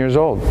 16 years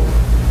old.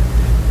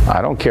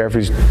 I don't care if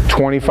he's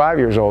 25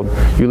 years old.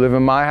 You live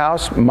in my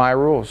house, my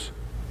rules.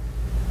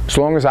 As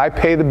long as I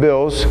pay the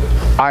bills,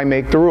 I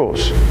make the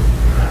rules.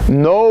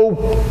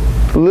 No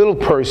little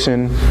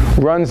person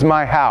runs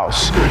my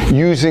house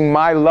using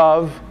my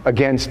love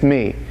against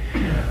me.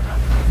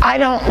 I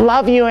don't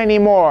love you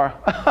anymore.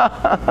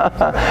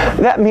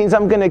 That means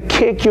I'm going to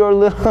kick your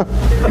little...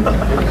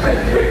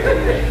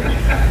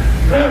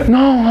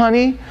 No,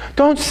 honey,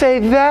 don't say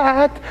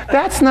that.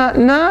 That's not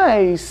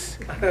nice.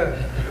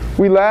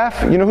 We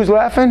laugh. You know who's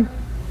laughing?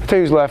 I'll tell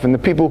you who's laughing. The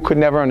people who could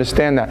never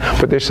understand that.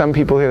 But there's some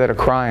people here that are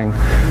crying.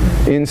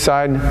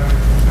 Inside,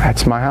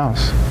 that's my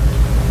house.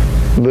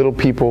 Little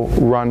people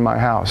run my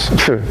house.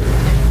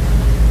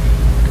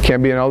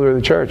 Can't be an elder of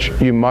the church.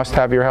 You must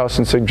have your house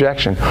in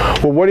subjection.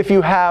 Well, what if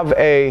you have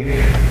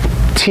a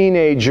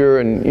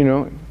teenager and,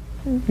 you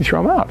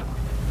throw them out?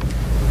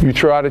 You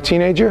throw out a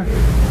teenager?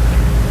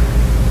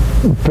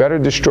 Better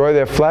destroy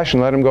their flesh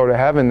and let them go to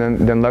heaven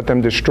than let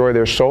them destroy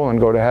their soul and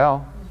go to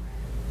hell.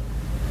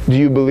 Do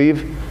you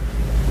believe?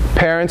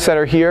 Parents that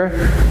are here,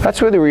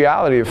 that's where the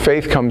reality of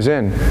faith comes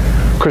in.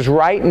 Because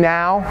right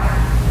now,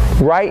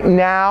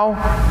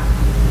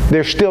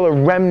 there's still a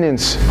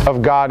remnants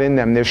of God in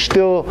them. There's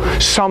still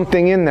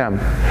something in them.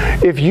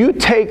 If you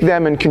take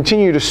them and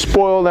continue to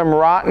spoil them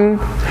rotten,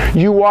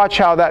 you watch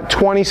how that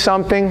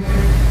 20-something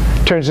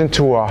turns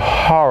into a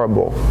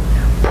horrible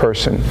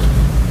person.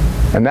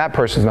 And that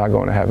person's not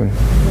going to heaven.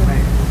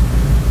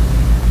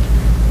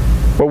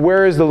 But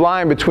where is the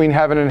line between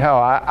heaven and hell?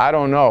 I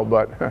don't know,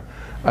 but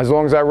as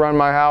long as I run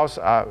my house,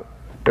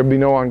 there'll be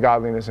no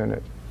ungodliness in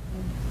it.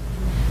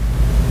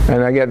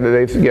 And I get that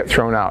they get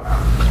thrown out.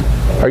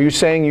 Are you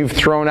saying you've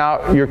thrown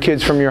out your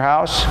kids from your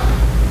house?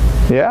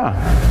 Yeah.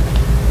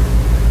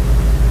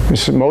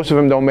 Most of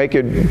them don't make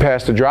it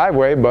past the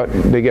driveway, but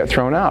they get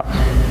thrown out.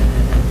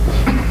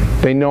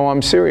 They know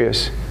I'm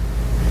serious.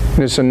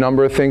 There's a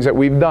number of things that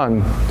we've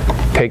done.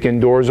 Taking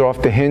doors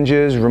off the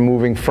hinges,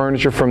 removing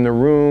furniture from the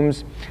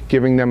rooms,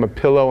 giving them a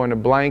pillow and a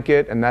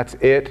blanket, and that's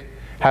it.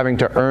 Having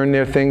to earn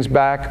their things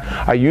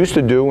back. I used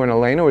to do, when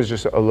Elena was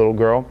just a little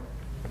girl,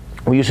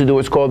 we used to do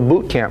what's called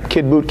boot camp,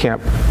 kid boot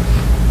camp.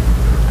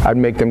 I'd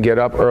make them get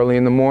up early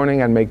in the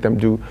morning. I'd make them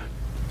do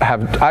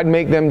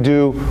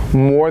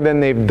more than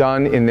they've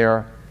done in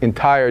their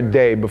entire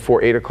day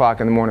before 8 o'clock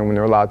in the morning when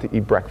they're allowed to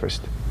eat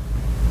breakfast.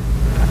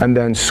 And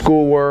then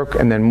schoolwork,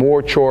 and then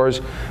more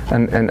chores,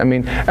 and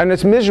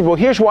it's miserable.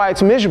 Here's why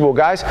it's miserable,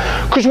 guys.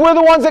 Because we're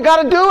the ones that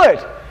got to do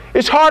it.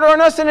 It's harder on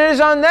us than it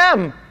is on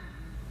them.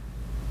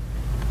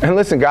 And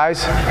listen,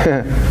 guys,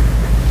 and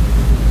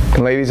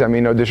ladies, I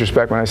mean no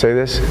disrespect when I say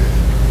this.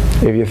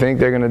 If you think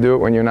they're going to do it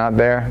when you're not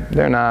there,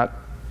 they're not.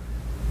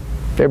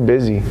 They're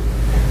busy.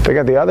 They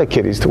got the other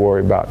kiddies to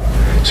worry about.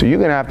 So you're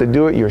going to have to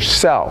do it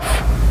yourself,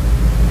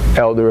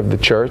 elder of the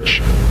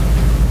church,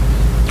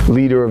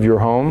 leader of your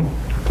home.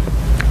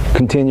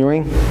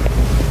 Continuing.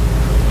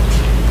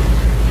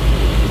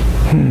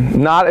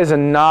 Not as a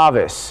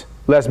novice,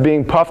 lest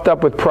being puffed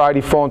up with pride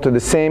he fall into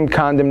the same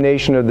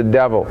condemnation of the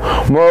devil.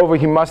 Moreover,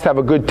 he must have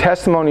a good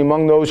testimony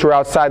among those who are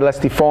outside,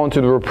 lest he fall into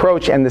the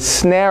reproach and the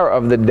snare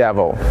of the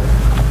devil.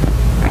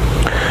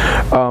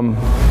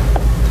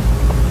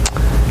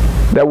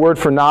 That word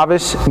for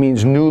novice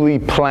means newly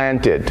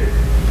planted.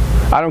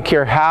 I don't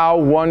care how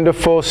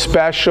wonderful,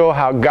 special,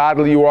 how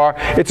godly you are.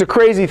 It's a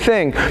crazy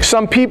thing.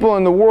 Some people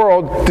in the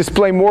world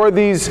display more of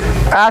these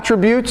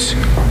attributes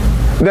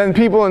than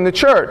people in the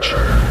church.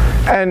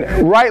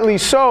 And rightly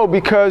so,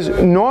 because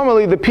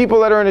normally the people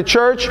that are in the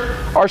church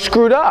are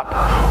screwed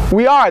up.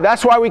 We are.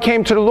 That's why we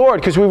came to the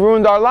Lord, because we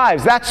ruined our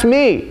lives. That's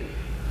me.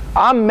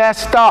 I'm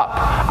messed up.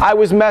 I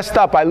was messed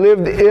up. I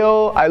lived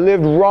ill. I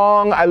lived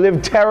wrong. I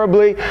lived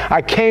terribly.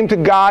 I came to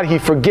God. He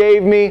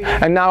forgave me.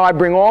 And now I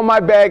bring all my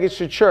baggage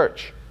to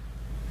church.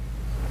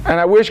 And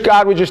I wish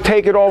God would just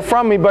take it all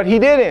from me, but He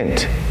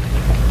didn't.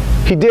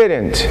 He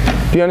didn't.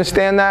 Do you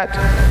understand that?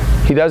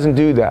 He doesn't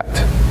do that.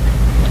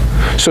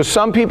 So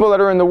some people that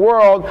are in the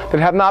world that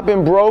have not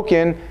been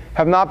broken,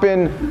 have not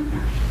been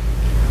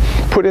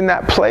put in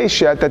that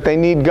place yet that they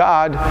need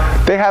God,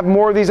 they have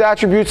more of these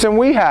attributes than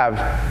we have.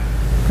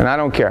 And I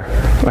don't care.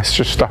 Let's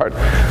just start.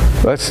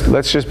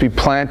 Let's just be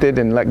planted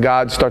and let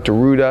God start to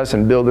root us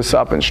and build us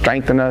up and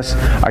strengthen us.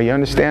 Are you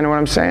understanding what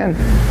I'm saying?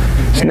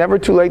 It's never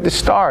too late to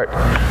start.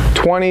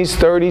 20s,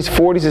 30s,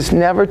 40s, it's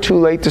never too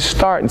late to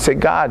start and say,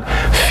 God,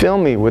 fill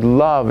me with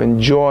love and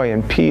joy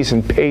and peace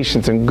and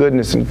patience and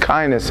goodness and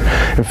kindness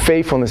and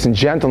faithfulness and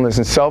gentleness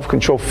and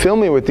self-control. Fill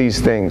me with these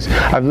things.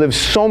 I've lived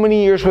so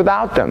many years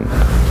without them.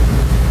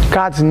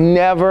 God's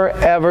never,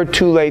 ever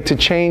too late to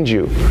change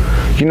you.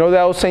 You know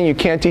that old saying, you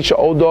can't teach an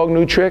old dog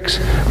new tricks?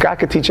 God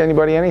could teach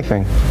anybody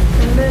anything.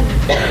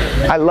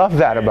 Amen. I love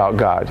that about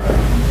God.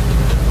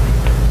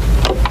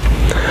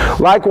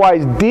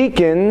 Likewise,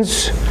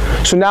 deacons.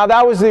 So now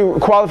that was the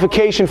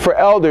qualification for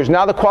elders.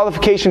 Now the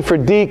qualification for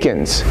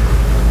deacons.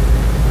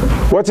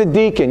 What's a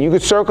deacon? You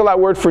could circle that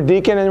word for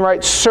deacon and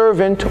write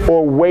servant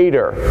or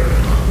waiter.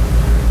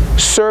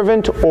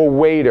 Servant or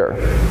waiter.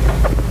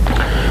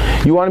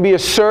 You want to be a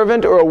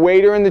servant or a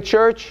waiter in the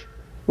church?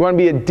 You want to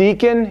be a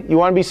deacon? You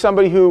want to be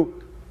somebody who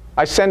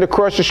I send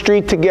across the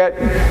street to get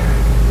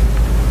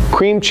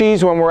cream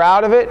cheese when we're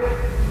out of it?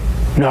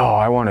 No,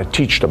 I want to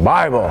teach the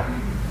Bible.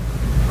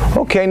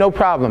 Okay, no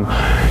problem.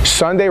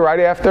 Sunday, right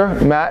after,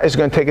 Matt is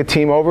going to take a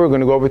team over. We're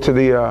going to go over to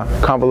the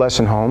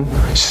convalescent home.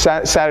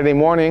 Saturday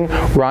morning,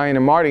 Ryan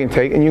and Marty can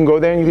take, and you can go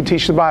there and you can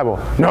teach the Bible.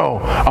 No,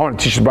 I want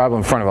to teach the Bible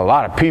in front of a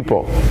lot of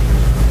people.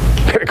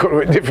 Better go to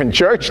a different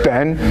church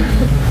then.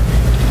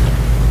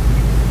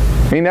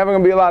 Ain't never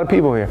going to be a lot of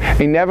people here.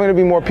 Ain't never going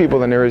to be more people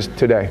than there is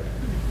today.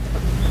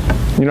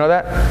 You know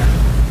that?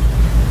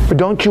 But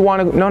don't you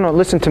want to... No,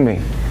 listen to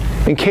me.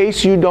 In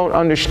case you don't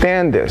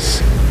understand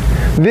this,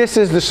 this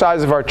is the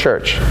size of our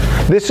church.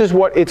 This is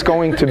what it's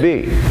going to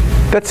be.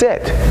 That's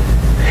it.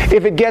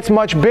 If it gets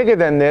much bigger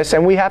than this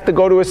and we have to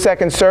go to a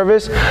second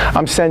service,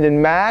 I'm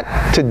sending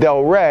Matt to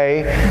Del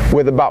Rey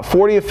with about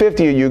 40 or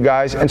 50 of you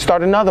guys and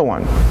start another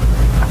one.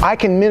 I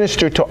can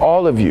minister to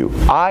all of you.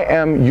 I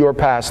am your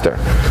pastor.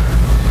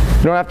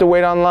 You don't have to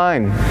wait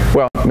online.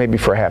 Well, maybe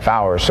for a half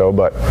hour or so,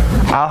 but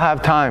I'll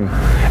have time.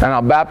 And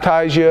I'll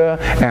baptize you,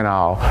 and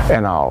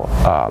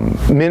I'll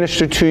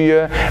minister to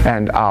you,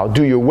 and I'll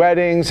do your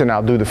weddings, and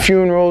I'll do the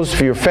funerals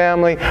for your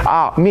family.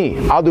 I'll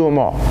do them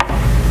all.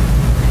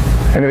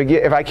 And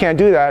if I can't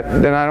do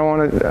that, then I don't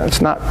want to.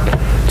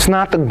 It's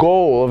not the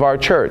goal of our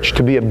church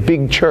to be a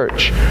big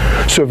church.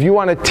 So if you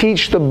want to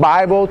teach the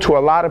Bible to a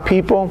lot of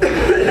people,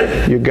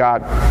 you got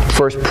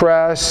First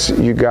Pres,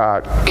 you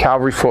got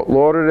Calvary Fort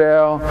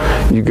Lauderdale,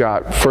 you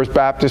got First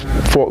Baptist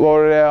Fort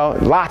Lauderdale,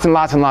 lots and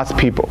lots and lots of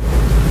people.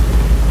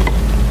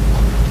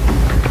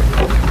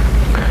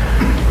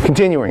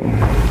 Continuing.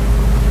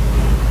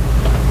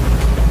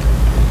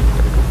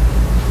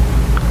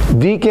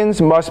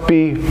 Deacons must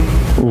be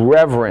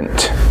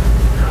reverent.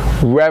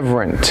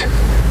 Reverent.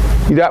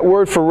 That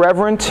word for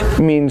reverent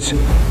means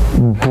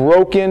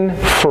broken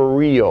for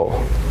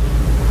real.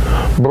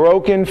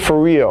 Broken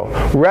for real.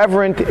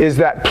 Reverent is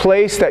that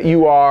place that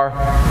you are.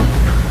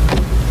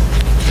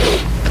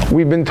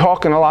 We've been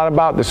talking a lot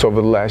about this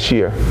over the last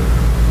year.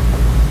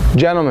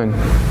 Gentlemen,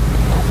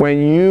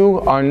 when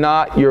you are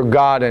not your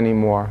God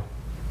anymore,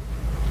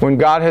 when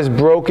God has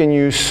broken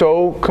you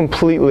so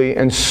completely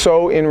and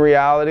so in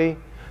reality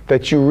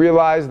that you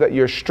realize that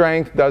your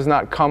strength does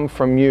not come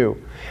from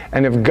you.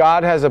 And if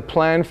God has a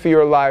plan for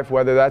your life,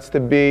 whether that's to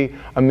be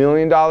 $1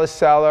 million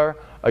seller,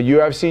 a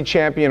UFC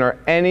champion, or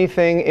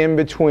anything in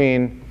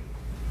between,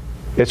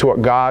 it's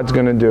what God's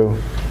going to do.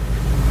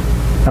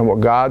 And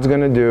what God's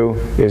going to do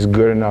is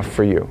good enough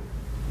for you.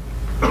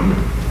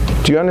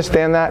 Do you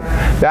understand that?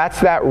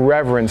 That's that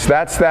reverence.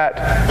 That's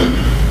that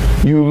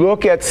you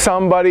look at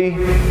somebody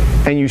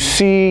and you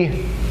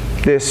see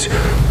this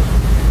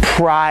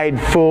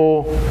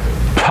prideful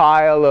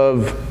pile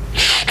of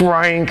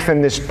strength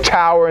and this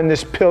tower and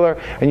this pillar,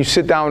 and you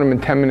sit down with them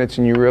in 10 minutes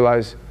and you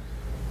realize,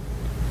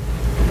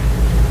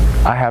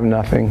 I have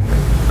nothing.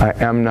 I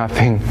am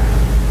nothing.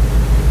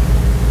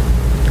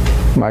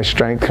 My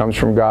strength comes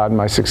from God.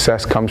 My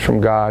success comes from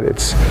God.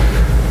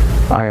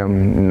 I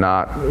am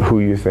not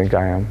who you think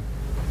I am.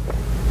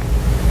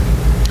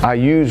 I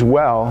use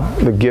well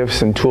the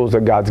gifts and tools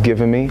that God's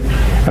given me,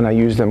 and I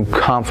use them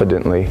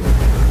confidently,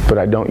 but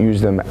I don't use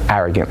them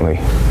arrogantly.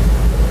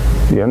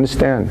 Do you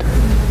understand?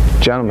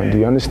 Gentlemen, do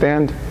you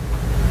understand?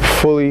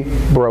 Fully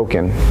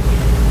broken.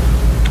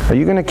 Are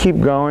you going to keep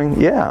going?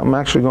 Yeah, I'm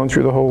actually going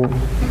through the whole.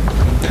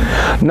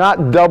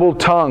 Not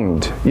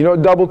double-tongued. You know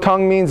what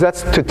double-tongued means?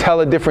 That's to tell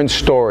a different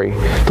story.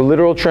 The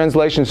literal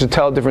translation is to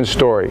tell a different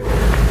story.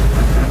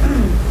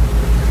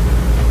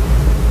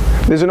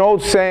 There's an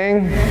old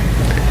saying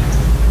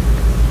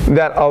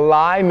that a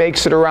lie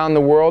makes it around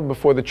the world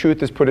before the truth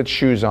has put its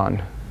shoes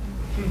on.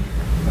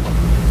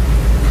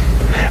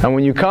 And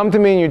when you come to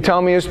me and you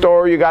tell me a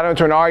story, you got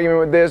into an argument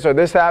with this, or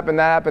this happened,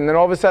 that happened, then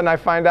all of a sudden I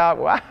find out,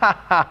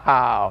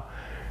 wow,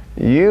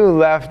 you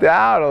left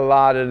out a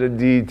lot of the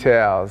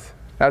details.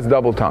 That's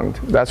double-tongued.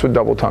 That's what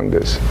double-tongued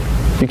is.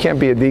 You can't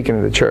be a deacon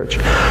of the church.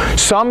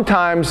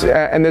 Sometimes,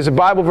 and there's a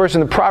Bible verse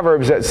in the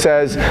Proverbs that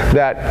says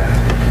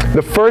that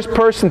the first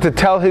person to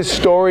tell his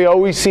story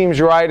always seems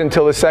right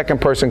until the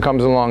second person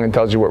comes along and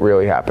tells you what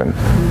really happened.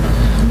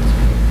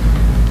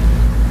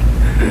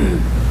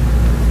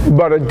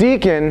 But a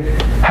deacon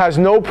has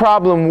no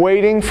problem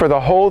waiting for the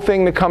whole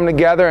thing to come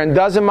together and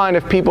doesn't mind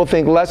if people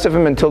think less of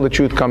him until the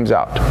truth comes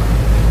out.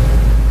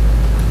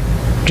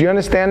 Do you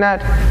understand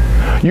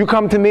that? You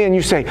come to me and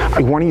you say,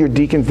 one of your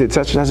deacons did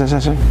such and such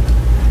and such.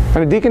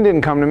 And the deacon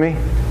didn't come to me.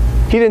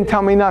 He didn't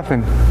tell me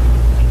nothing.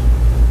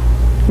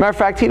 Matter of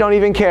fact, he don't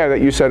even care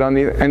that you said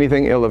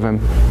anything ill of him.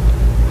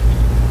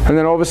 And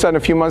then all of a sudden, a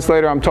few months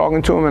later, I'm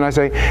talking to him and I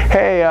say,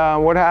 hey,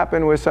 what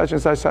happened with such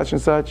and such, such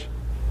and such?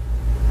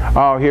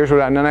 Oh, here's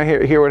what happened. And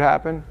then I hear what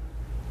happened.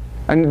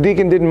 And the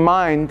deacon didn't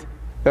mind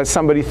that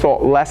somebody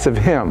thought less of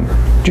him.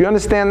 Do you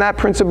understand that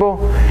principle?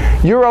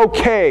 You're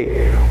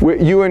okay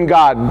with you and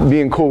God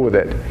being cool with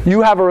it.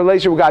 You have a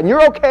relationship with God, and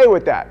you're okay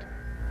with that.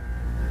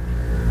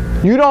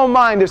 You don't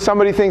mind if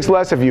somebody thinks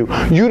less of you.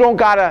 You don't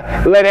got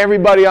to let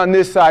everybody on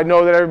this side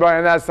know that everybody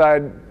on that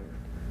side.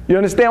 You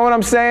understand what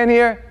I'm saying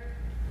here?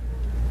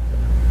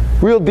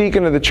 Real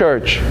deacon of the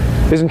church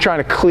isn't trying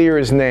to clear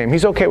his name.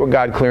 He's okay with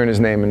God clearing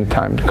his name in the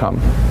time to come.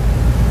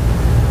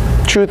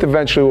 Truth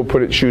eventually will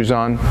put its shoes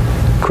on,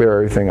 clear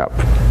everything up.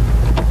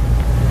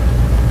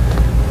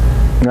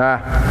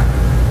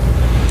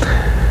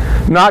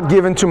 Not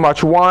given to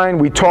much wine.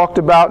 We talked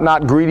about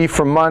not greedy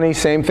for money.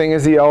 Same thing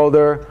as the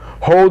elder.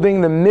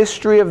 Holding the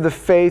mystery of the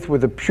faith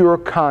with a pure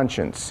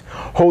conscience.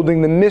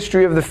 Holding the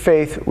mystery of the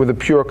faith with a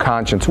pure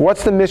conscience.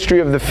 What's the mystery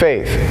of the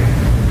faith?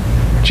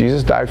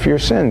 Jesus died for your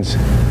sins.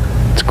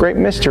 It's a great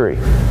mystery.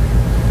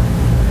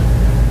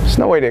 There's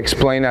no way to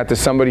explain that to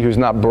somebody who's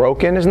not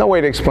broken. There's no way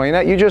to explain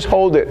that. You just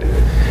hold it.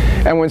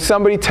 And when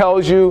somebody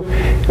tells you,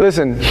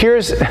 listen,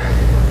 here's...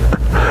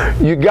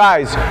 You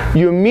guys,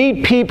 you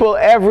meet people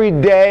every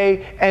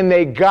day and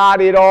they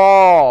got it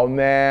all,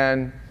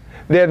 man.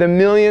 They're the $1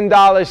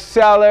 million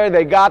seller,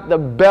 they got the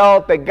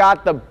belt, they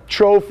got the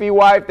trophy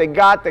wife, they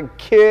got the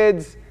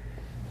kids.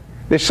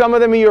 There's some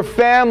of them are your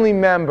family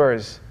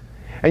members.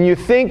 And you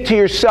think to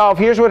yourself,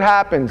 here's what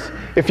happens.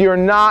 If you're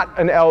not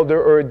an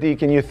elder or a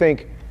deacon, you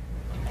think,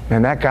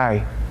 man, that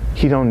guy,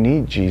 he don't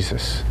need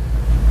Jesus.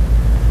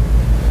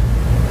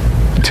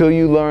 Until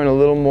you learn a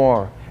little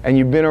more. And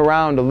you've been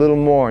around a little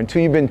more,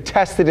 until you've been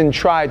tested and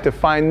tried to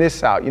find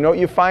this out. You know what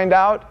you find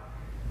out?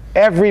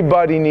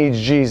 Everybody needs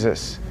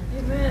Jesus.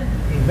 Amen.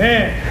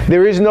 Amen.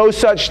 There is no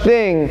such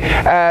thing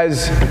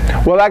as,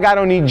 well, that guy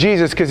don't need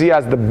Jesus because he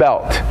has the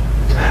belt.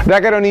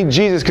 That guy don't need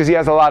Jesus because he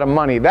has a lot of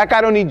money. That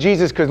guy don't need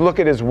Jesus because look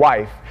at his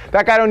wife.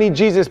 That guy don't need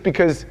Jesus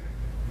because,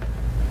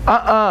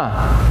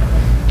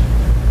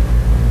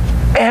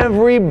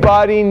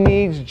 Everybody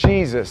needs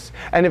Jesus.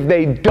 And if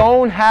they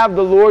don't have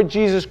the Lord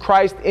Jesus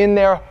Christ in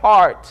their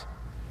heart,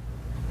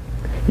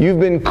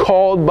 you've been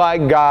called by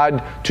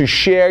God to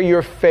share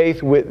your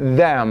faith with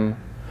them,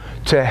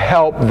 to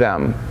help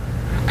them.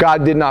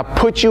 God did not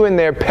put you in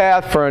their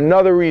path for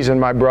another reason,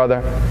 my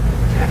brother.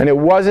 And it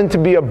wasn't to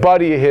be a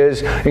buddy of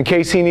his in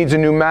case he needs a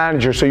new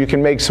manager so you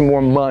can make some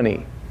more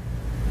money.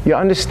 You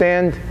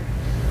understand?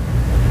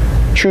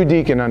 True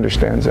deacon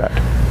understands that.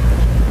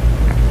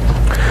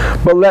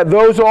 But let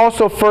those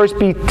also first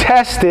be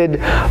tested,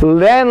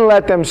 then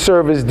let them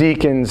serve as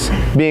deacons,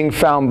 being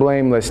found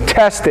blameless.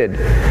 Tested.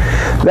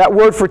 That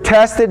word for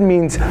tested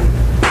means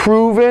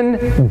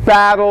proven,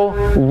 battle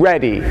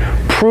ready.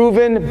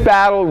 Proven,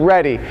 battle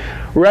ready.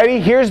 Ready?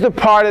 Here's the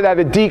part of that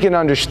a deacon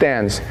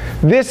understands.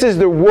 This is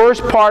the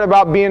worst part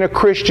about being a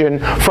Christian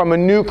from a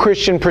new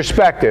Christian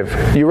perspective.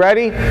 You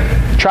ready?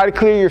 Try to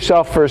clear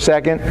yourself for a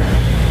second.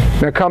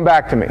 Now come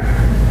back to me.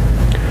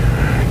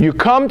 You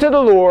come to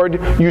the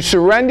Lord, you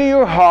surrender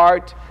your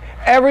heart,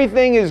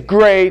 everything is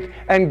great,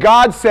 and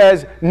God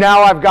says,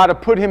 now I've got to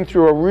put him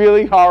through a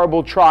really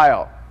horrible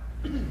trial.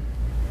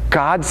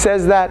 God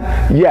says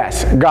that?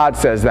 Yes, God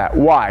says that.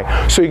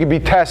 Why? So you can be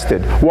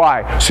tested.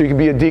 Why? So you can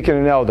be a deacon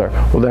and elder.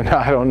 Well, then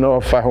I don't know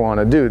if I want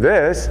to do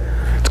this.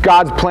 It's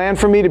God's plan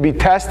for me to be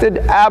tested?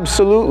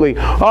 Absolutely.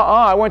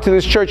 I went to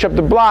this church up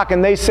the block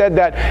and they said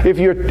that if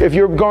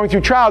you're going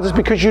through trials, it's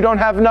because you don't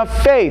have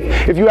enough faith.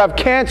 If you have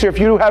cancer, if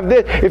you have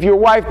this, if your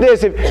wife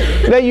this,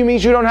 that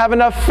means you don't have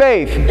enough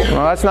faith.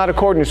 Well, that's not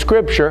according to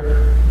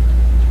Scripture.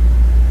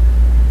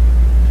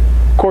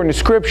 According to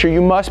Scripture,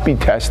 you must be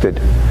tested.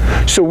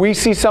 So we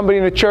see somebody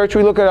in the church,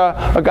 we look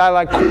at a guy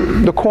like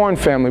the Corn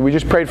family, we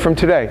just prayed for him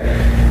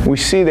today. We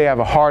see they have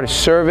a heart of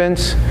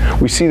servants.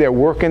 We see they're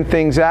working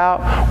things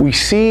out. We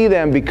see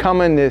them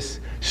becoming this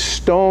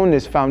stone,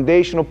 this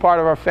foundational part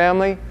of our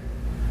family.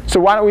 So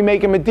why don't we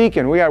make him a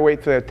deacon? We got to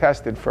wait till they're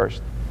tested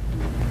first.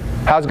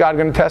 How's God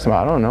going to test them?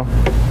 I don't know.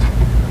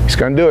 He's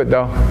going to do it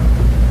though.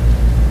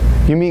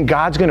 You mean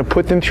God's going to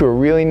put them through a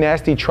really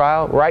nasty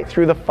trial, right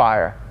through the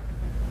fire?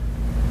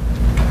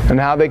 And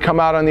how they come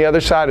out on the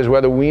other side is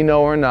whether we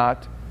know or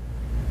not.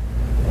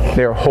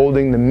 They are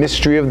holding the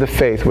mystery of the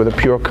faith with a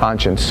pure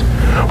conscience.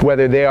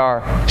 Whether they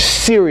are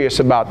serious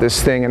about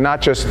this thing and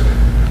not just...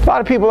 A lot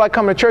of people like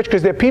coming to church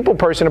because they're a people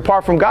person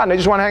apart from God, and they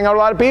just want to hang out with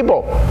a lot of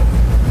people.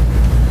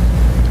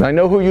 And I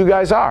know who you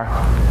guys are.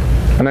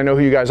 And I know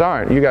who you guys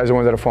aren't. You guys are the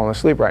ones that are falling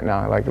asleep right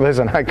now. Like,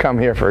 listen, I come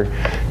here for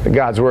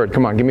God's word.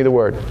 Come on, give me the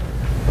word.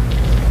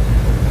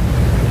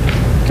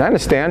 I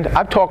understand.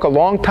 I've talked a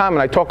long time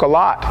and I talk a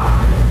lot.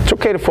 It's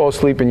okay to fall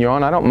asleep and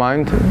yawn. I don't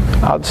mind.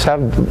 I'll just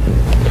have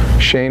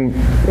Shane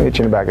hit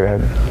you in the back of the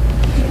head.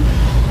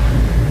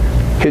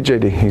 Hit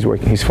JD. He's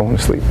working. He's falling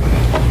asleep.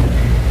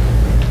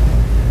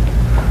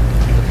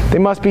 They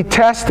must be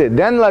tested.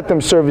 Then let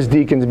them serve as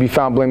deacons and be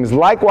found blameless.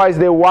 Likewise,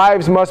 their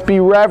wives must be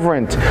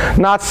reverent,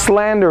 not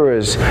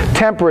slanderers,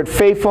 temperate,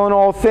 faithful in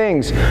all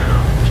things.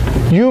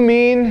 You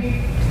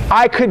mean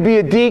I could be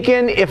a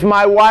deacon if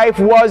my wife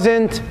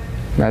wasn't?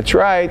 That's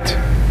right.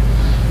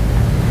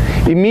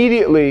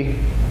 Immediately,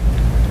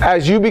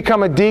 as you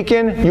become a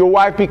deacon, your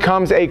wife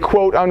becomes a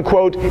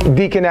quote-unquote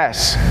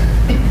deaconess.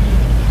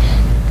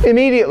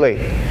 Immediately.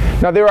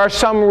 Now, there are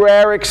some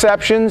rare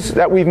exceptions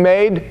that we've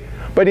made,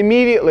 but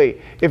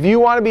immediately, if you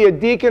want to be a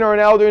deacon or an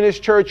elder in this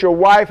church, your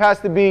wife has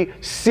to be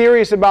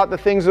serious about the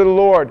things of the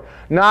Lord,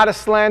 not a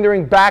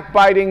slandering,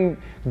 backbiting,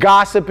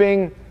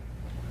 gossiping,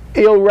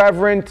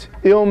 irreverent,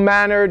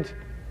 ill-mannered.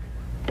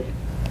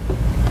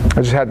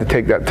 I just had to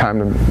take that time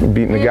to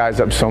beating the guys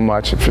up so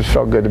much. It just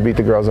felt good to beat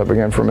the girls up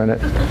again for a minute.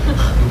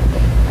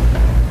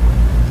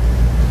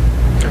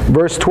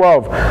 Verse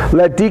 12,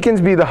 let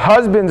deacons be the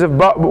husbands of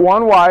but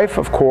one wife,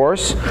 of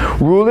course,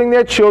 ruling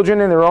their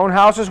children in their own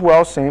house as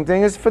well. Same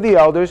thing as for the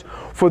elders.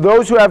 For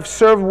those who have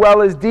served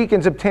well as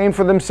deacons obtain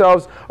for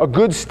themselves a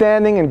good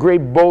standing and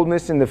great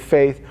boldness in the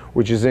faith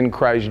which is in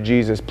Christ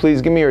Jesus.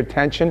 Please give me your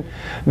attention.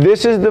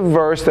 This is the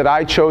verse that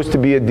I chose to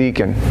be a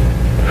deacon.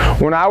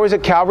 When I was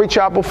at Calvary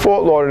Chapel,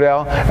 Fort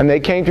Lauderdale, and they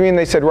came to me and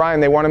they said, Ryan,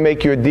 they want to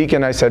make you a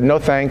deacon. I said, no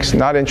thanks,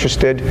 not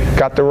interested.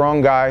 Got the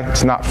wrong guy.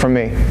 It's not for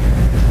me.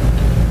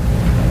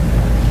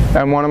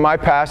 And one of my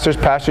pastors,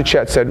 Pastor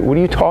Chet, said, what are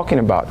you talking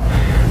about?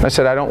 I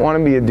said, I don't want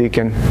to be a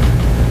deacon.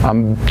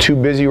 I'm too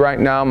busy right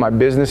now. My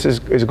business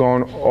is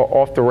going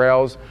off the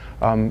rails,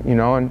 you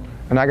know,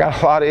 and I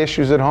got a lot of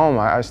issues at home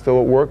I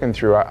still working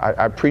through.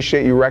 I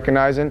appreciate you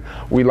recognizing.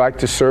 We like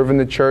to serve in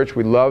the church.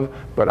 We love,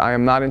 but I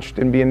am not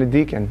interested in being a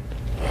deacon.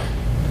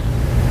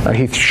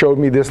 He showed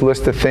me this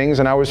list of things,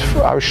 and I was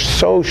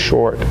so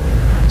short.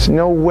 I said,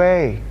 no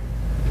way.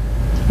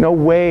 No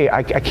way.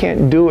 I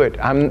can't do it.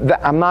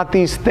 I'm not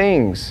these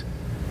things.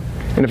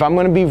 And if I'm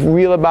going to be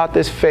real about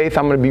this faith,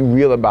 I'm going to be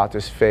real about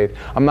this faith.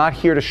 I'm not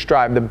here to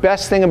strive. The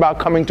best thing about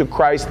coming to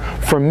Christ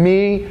for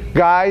me,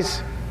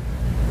 guys,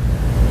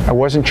 I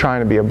wasn't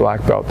trying to be a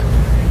black belt.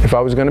 If I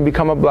was going to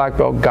become a black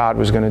belt, God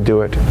was going to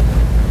do it.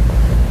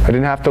 I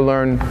didn't have to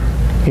learn,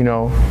 you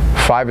know,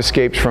 5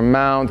 escapes from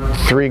mount,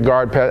 3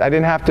 guard pass. I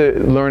didn't have to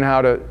learn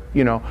how to,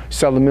 you know,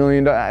 sell $1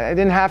 million. I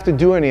didn't have to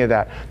do any of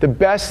that. The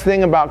best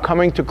thing about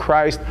coming to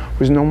Christ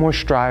was no more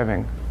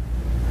striving.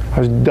 I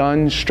was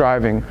done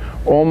striving.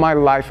 All my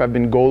life I've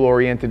been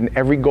goal-oriented, and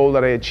every goal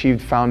that I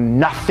achieved found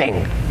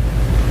nothing.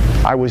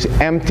 I was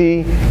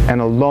empty and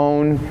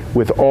alone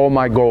with all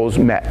my goals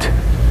met.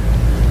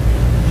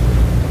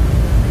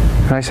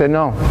 And I said,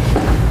 no.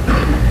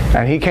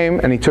 And he came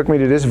and he took me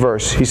to this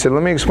verse. He said,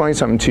 let me explain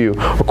something to you.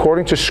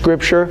 According to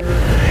Scripture,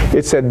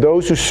 it said,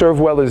 those who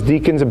serve well as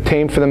deacons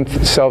obtain for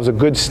themselves a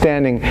good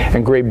standing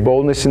and great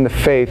boldness in the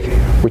faith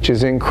which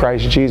is in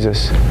Christ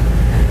Jesus.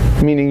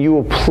 Meaning you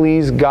will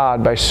please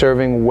God by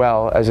serving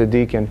well as a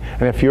deacon.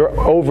 And if your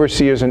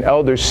overseers and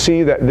elders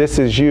see that this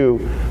is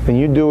you, then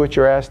you do what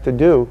you're asked to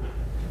do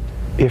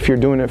if you're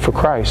doing it for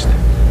Christ.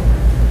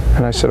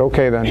 And I said,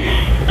 okay then,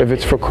 if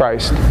it's for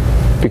Christ,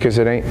 because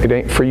it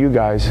ain't for you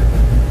guys.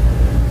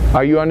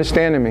 Are you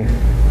understanding me?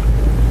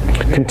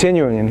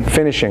 Continuing and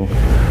finishing.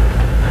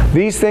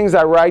 These things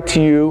I write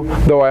to you,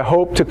 though I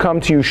hope to come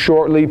to you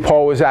shortly.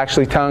 Paul was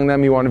actually telling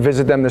them you want to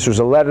visit them. This was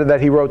a letter that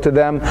he wrote to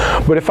them.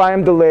 But if I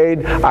am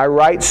delayed, I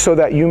write so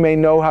that you may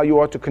know how you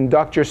ought to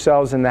conduct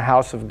yourselves in the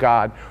house of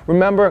God.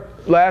 Remember,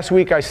 last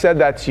week I said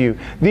that to you.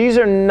 These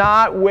are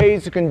not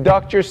ways to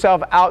conduct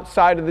yourself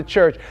outside of the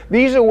church.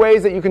 These are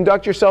ways that you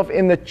conduct yourself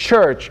in the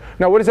church.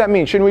 Now, what does that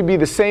mean? Shouldn't we be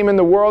the same in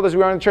the world as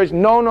we are in the church?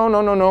 No, no,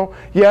 no, no, no.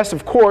 Yes,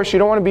 of course, you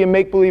don't want to be a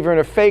make-believer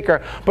and a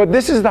faker. But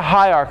this is the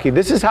hierarchy.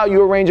 This is how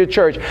you arrange a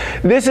church.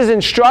 This is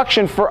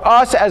instruction for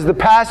us as the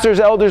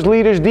pastors, elders,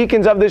 leaders,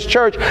 deacons of this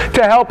church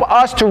to help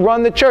us to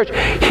run the church.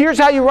 Here's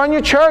how you run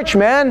your church,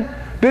 man.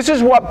 This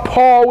is what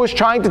Paul was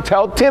trying to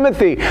tell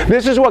Timothy.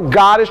 This is what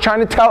God is trying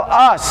to tell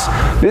us.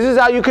 This is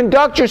how you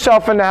conduct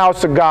yourself in the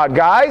house of God,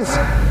 guys.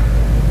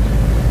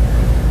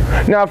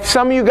 Now, if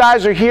some of you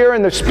guys are here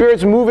and the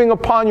Spirit's moving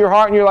upon your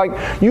heart and you're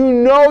like, you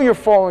know you're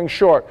falling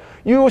short.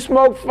 You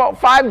smoked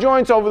 5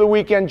 joints over the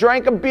weekend,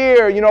 drank a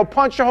beer, you know,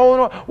 punched a hole in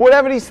the wall,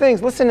 whatever these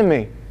things. Listen to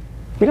me.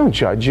 We don't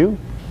judge you.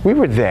 We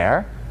were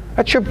there.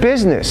 That's your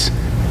business.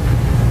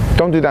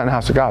 Don't do that in the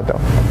house of God, though.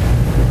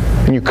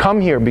 And you come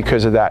here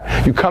because of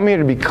that. You come here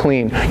to be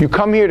clean. You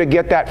come here to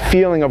get that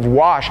feeling of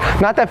wash,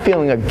 not that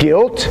feeling of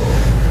guilt.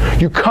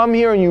 You come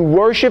here and you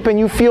worship and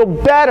you feel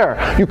better.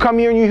 You come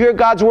here and you hear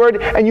God's word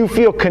and you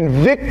feel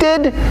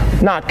convicted,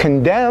 not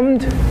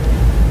condemned.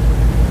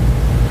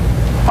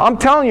 I'm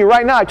telling you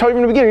right now, I told you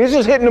from the beginning, this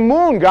is hitting the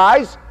moon,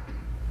 guys.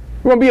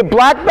 You want to be a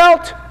black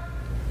belt?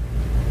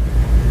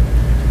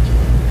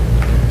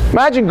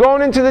 Imagine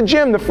going into the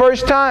gym the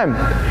first time,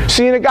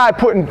 seeing a guy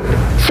putting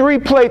 3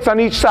 plates on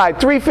each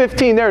side,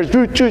 315 there,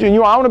 and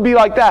you, I want to be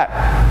like that.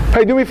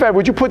 Hey, do me a favor,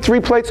 would you put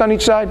 3 plates on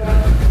each side?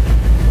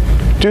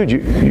 Dude,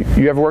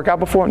 you ever work out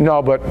before?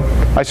 No, but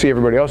I see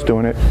everybody else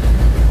doing it.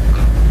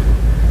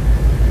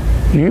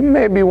 You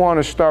maybe want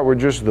to start with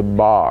just the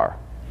bar.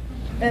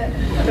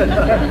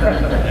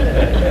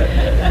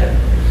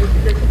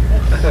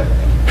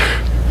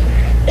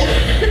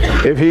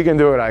 If he can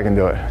do it, I can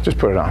do it. Just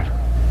put it on.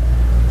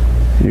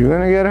 You're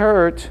going to get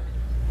hurt.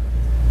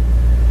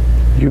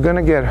 You're going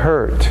to get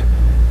hurt.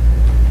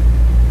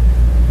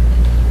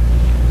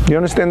 You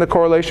understand the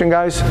correlation,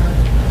 guys?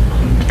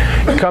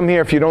 Come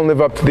here if you don't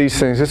live up to these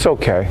things. It's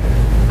okay.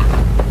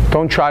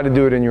 Don't try to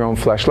do it in your own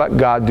flesh. Let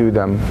God do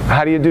them.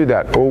 How do you do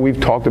that? Oh,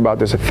 we've talked about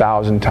this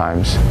 1,000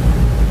 times.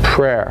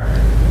 Prayer,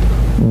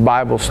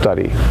 Bible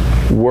study,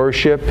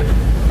 worship,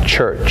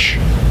 church.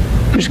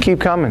 Just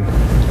keep coming.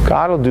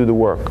 God will do the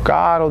work.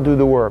 God will do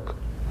the work.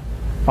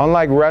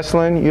 Unlike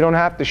wrestling, you don't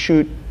have to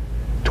shoot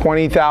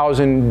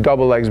 20,000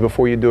 double legs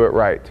before you do it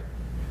right.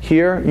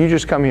 Here, you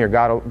just come here.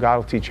 God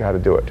will teach you how to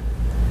do it.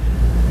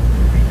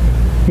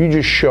 You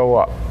just show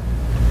up.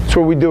 That's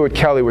what we do with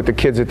Kelly with the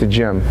kids at the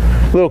gym.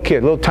 Little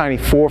kid, little tiny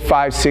 4,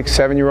 5, 6,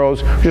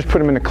 7-year-olds. Just put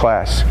them in the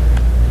class.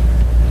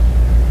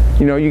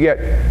 You know, you get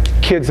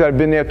kids that have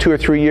been there 2 or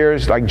 3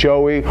 years, like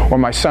Joey, or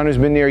my son who's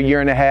been there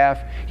 1.5 years.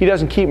 He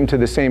doesn't keep them to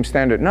the same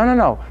standard.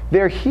 No.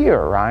 They're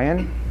here,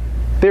 Ryan.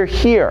 They're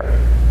here.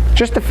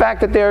 Just the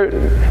fact that they're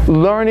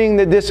learning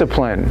the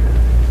discipline.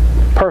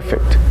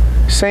 Perfect.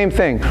 Same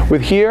thing.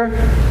 With here,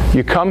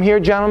 you come here,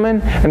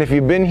 gentlemen, and if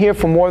you've been here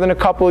for more than a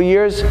couple of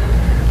years,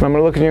 I'm going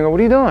to look at you and go,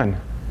 what are you doing?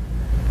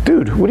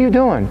 Dude, what are you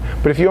doing?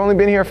 But if you've only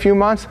been here a few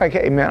months, like,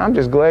 hey, man, I'm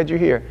just glad you're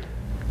here.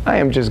 I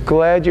am just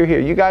glad you're here.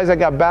 You guys that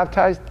got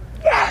baptized,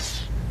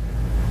 yes.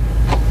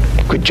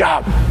 Good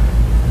job.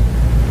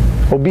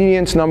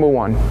 Obedience number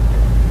 1.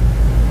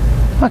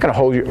 I'm not going to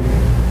hold you.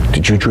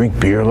 Did you drink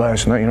beer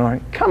last night? You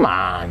know, come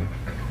on.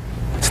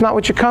 It's not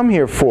what you come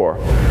here for.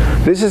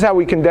 This is how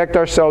we conduct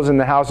ourselves in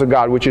the house of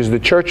God, which is the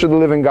church of the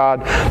living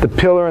God, the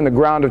pillar and the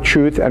ground of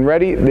truth. And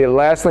ready? The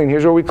last thing,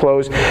 here's where we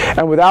close.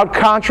 And without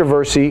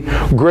controversy,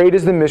 great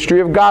is the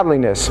mystery of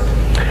godliness.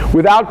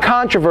 Without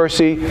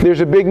controversy, there's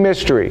a big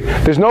mystery.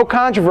 There's no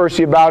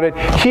controversy about it.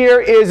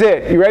 Here is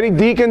it. You ready,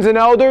 deacons and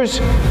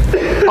elders?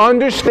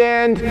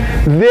 Understand,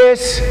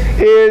 this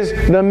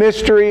is the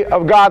mystery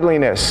of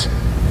godliness.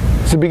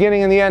 It's the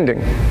beginning and the ending.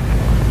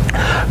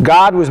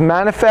 God was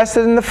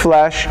manifested in the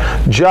flesh,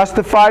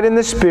 justified in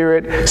the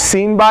spirit,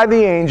 seen by the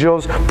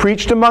angels,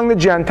 preached among the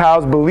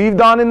Gentiles,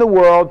 believed on in the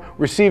world,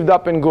 received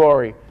up in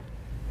glory.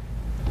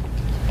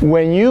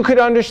 When you could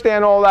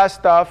understand all that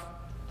stuff,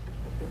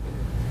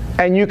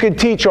 and you could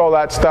teach all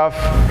that stuff,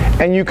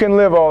 and you can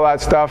live all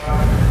that stuff,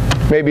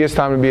 maybe it's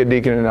time to be a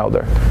deacon and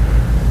elder.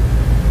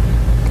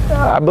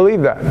 I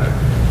believe that.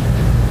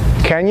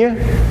 Can you?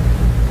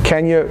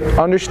 Can you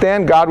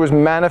understand? God was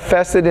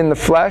manifested in the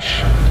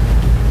flesh,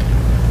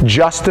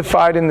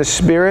 justified in the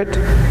spirit,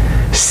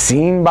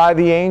 seen by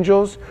the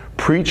angels,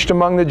 preached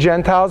among the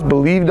Gentiles,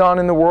 believed on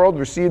in the world,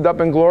 received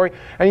up in glory.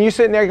 And you're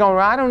sitting there going,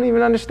 well, I don't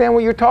even understand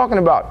what you're talking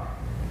about.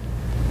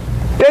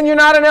 Then you're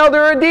not an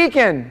elder or a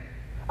deacon.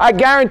 I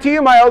guarantee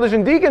you my elders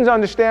and deacons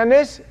understand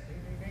this.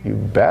 You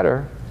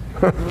better.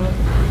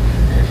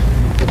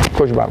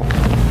 Close your Bible.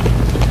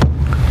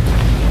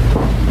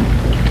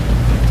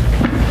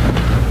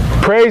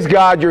 Praise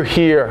God you're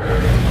here.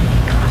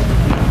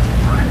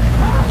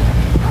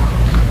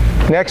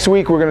 Next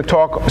week we're going to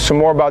talk some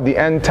more about the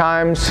end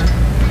times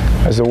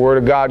as the Word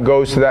of God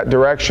goes to that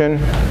direction.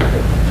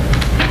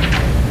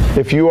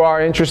 If you are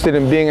interested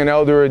in being an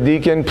elder or a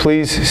deacon,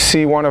 please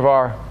see one of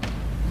our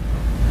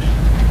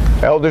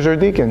elders or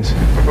deacons.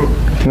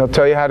 And they'll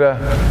tell you how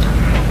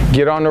to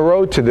get on the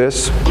road to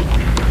this.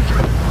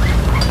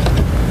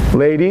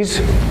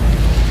 Ladies,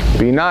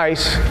 be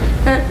nice.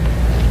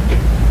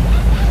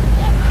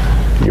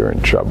 You're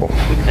in trouble.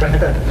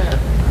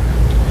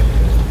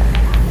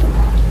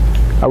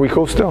 Are we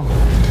cool still?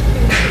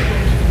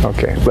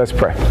 Okay, let's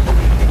pray.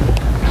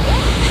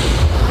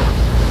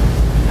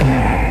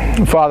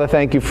 Father,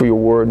 thank you for your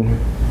word.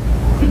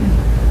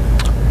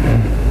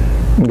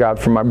 God,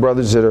 for my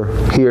brothers that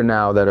are here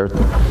now,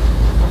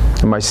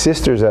 and my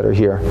sisters that are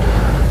here,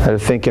 that are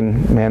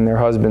thinking, man, their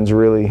husbands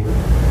really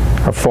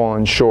are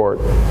falling short.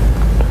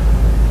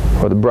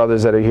 Or the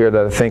brothers that are here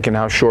that are thinking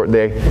how short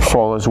they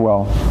fall as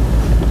well.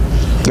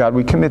 God,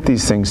 we commit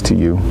these things to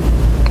you.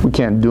 We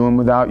can't do them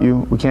without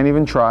you. We can't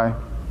even try.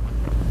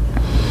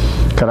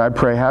 God, I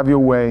pray, have your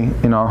way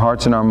in our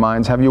hearts and our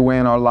minds. Have your way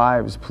in our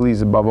lives,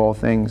 please, above all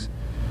things.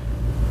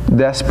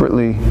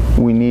 Desperately,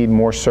 we need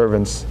more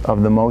servants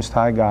of the Most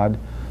High God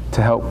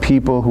to help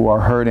people who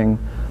are hurting,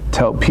 to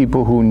help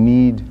people who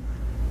need.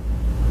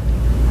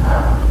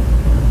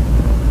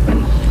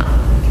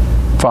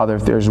 Father,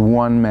 if there's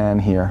one man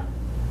here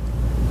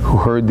who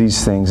heard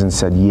these things and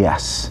said,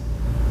 yes,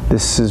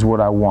 this is what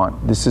I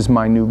want, this is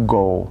my new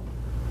goal,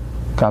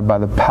 God, by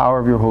the power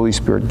of your Holy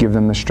Spirit, give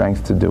them the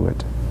strength to do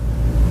it.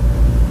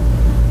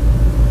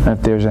 And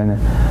if there's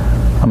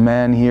a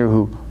man here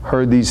who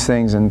heard these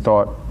things and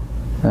thought,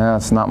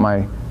 it's not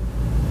my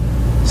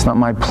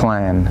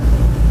plan.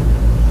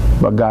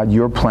 But God,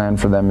 your plan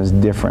for them is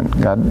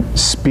different. God,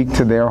 speak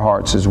to their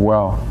hearts as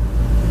well.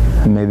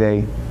 And may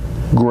they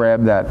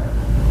grab that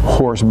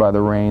horse by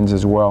the reins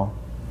as well.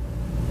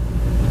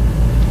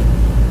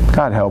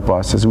 God, help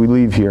us as we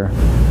leave here.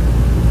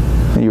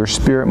 May your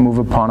Spirit move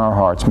upon our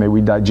hearts. May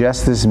we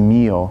digest this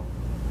meal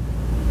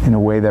in a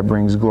way that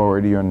brings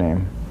glory to your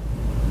name.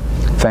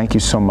 Thank you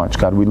so much,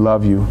 God. We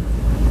love you.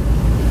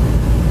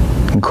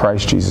 In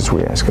Christ Jesus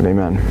we ask it.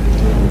 Amen.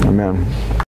 Amen.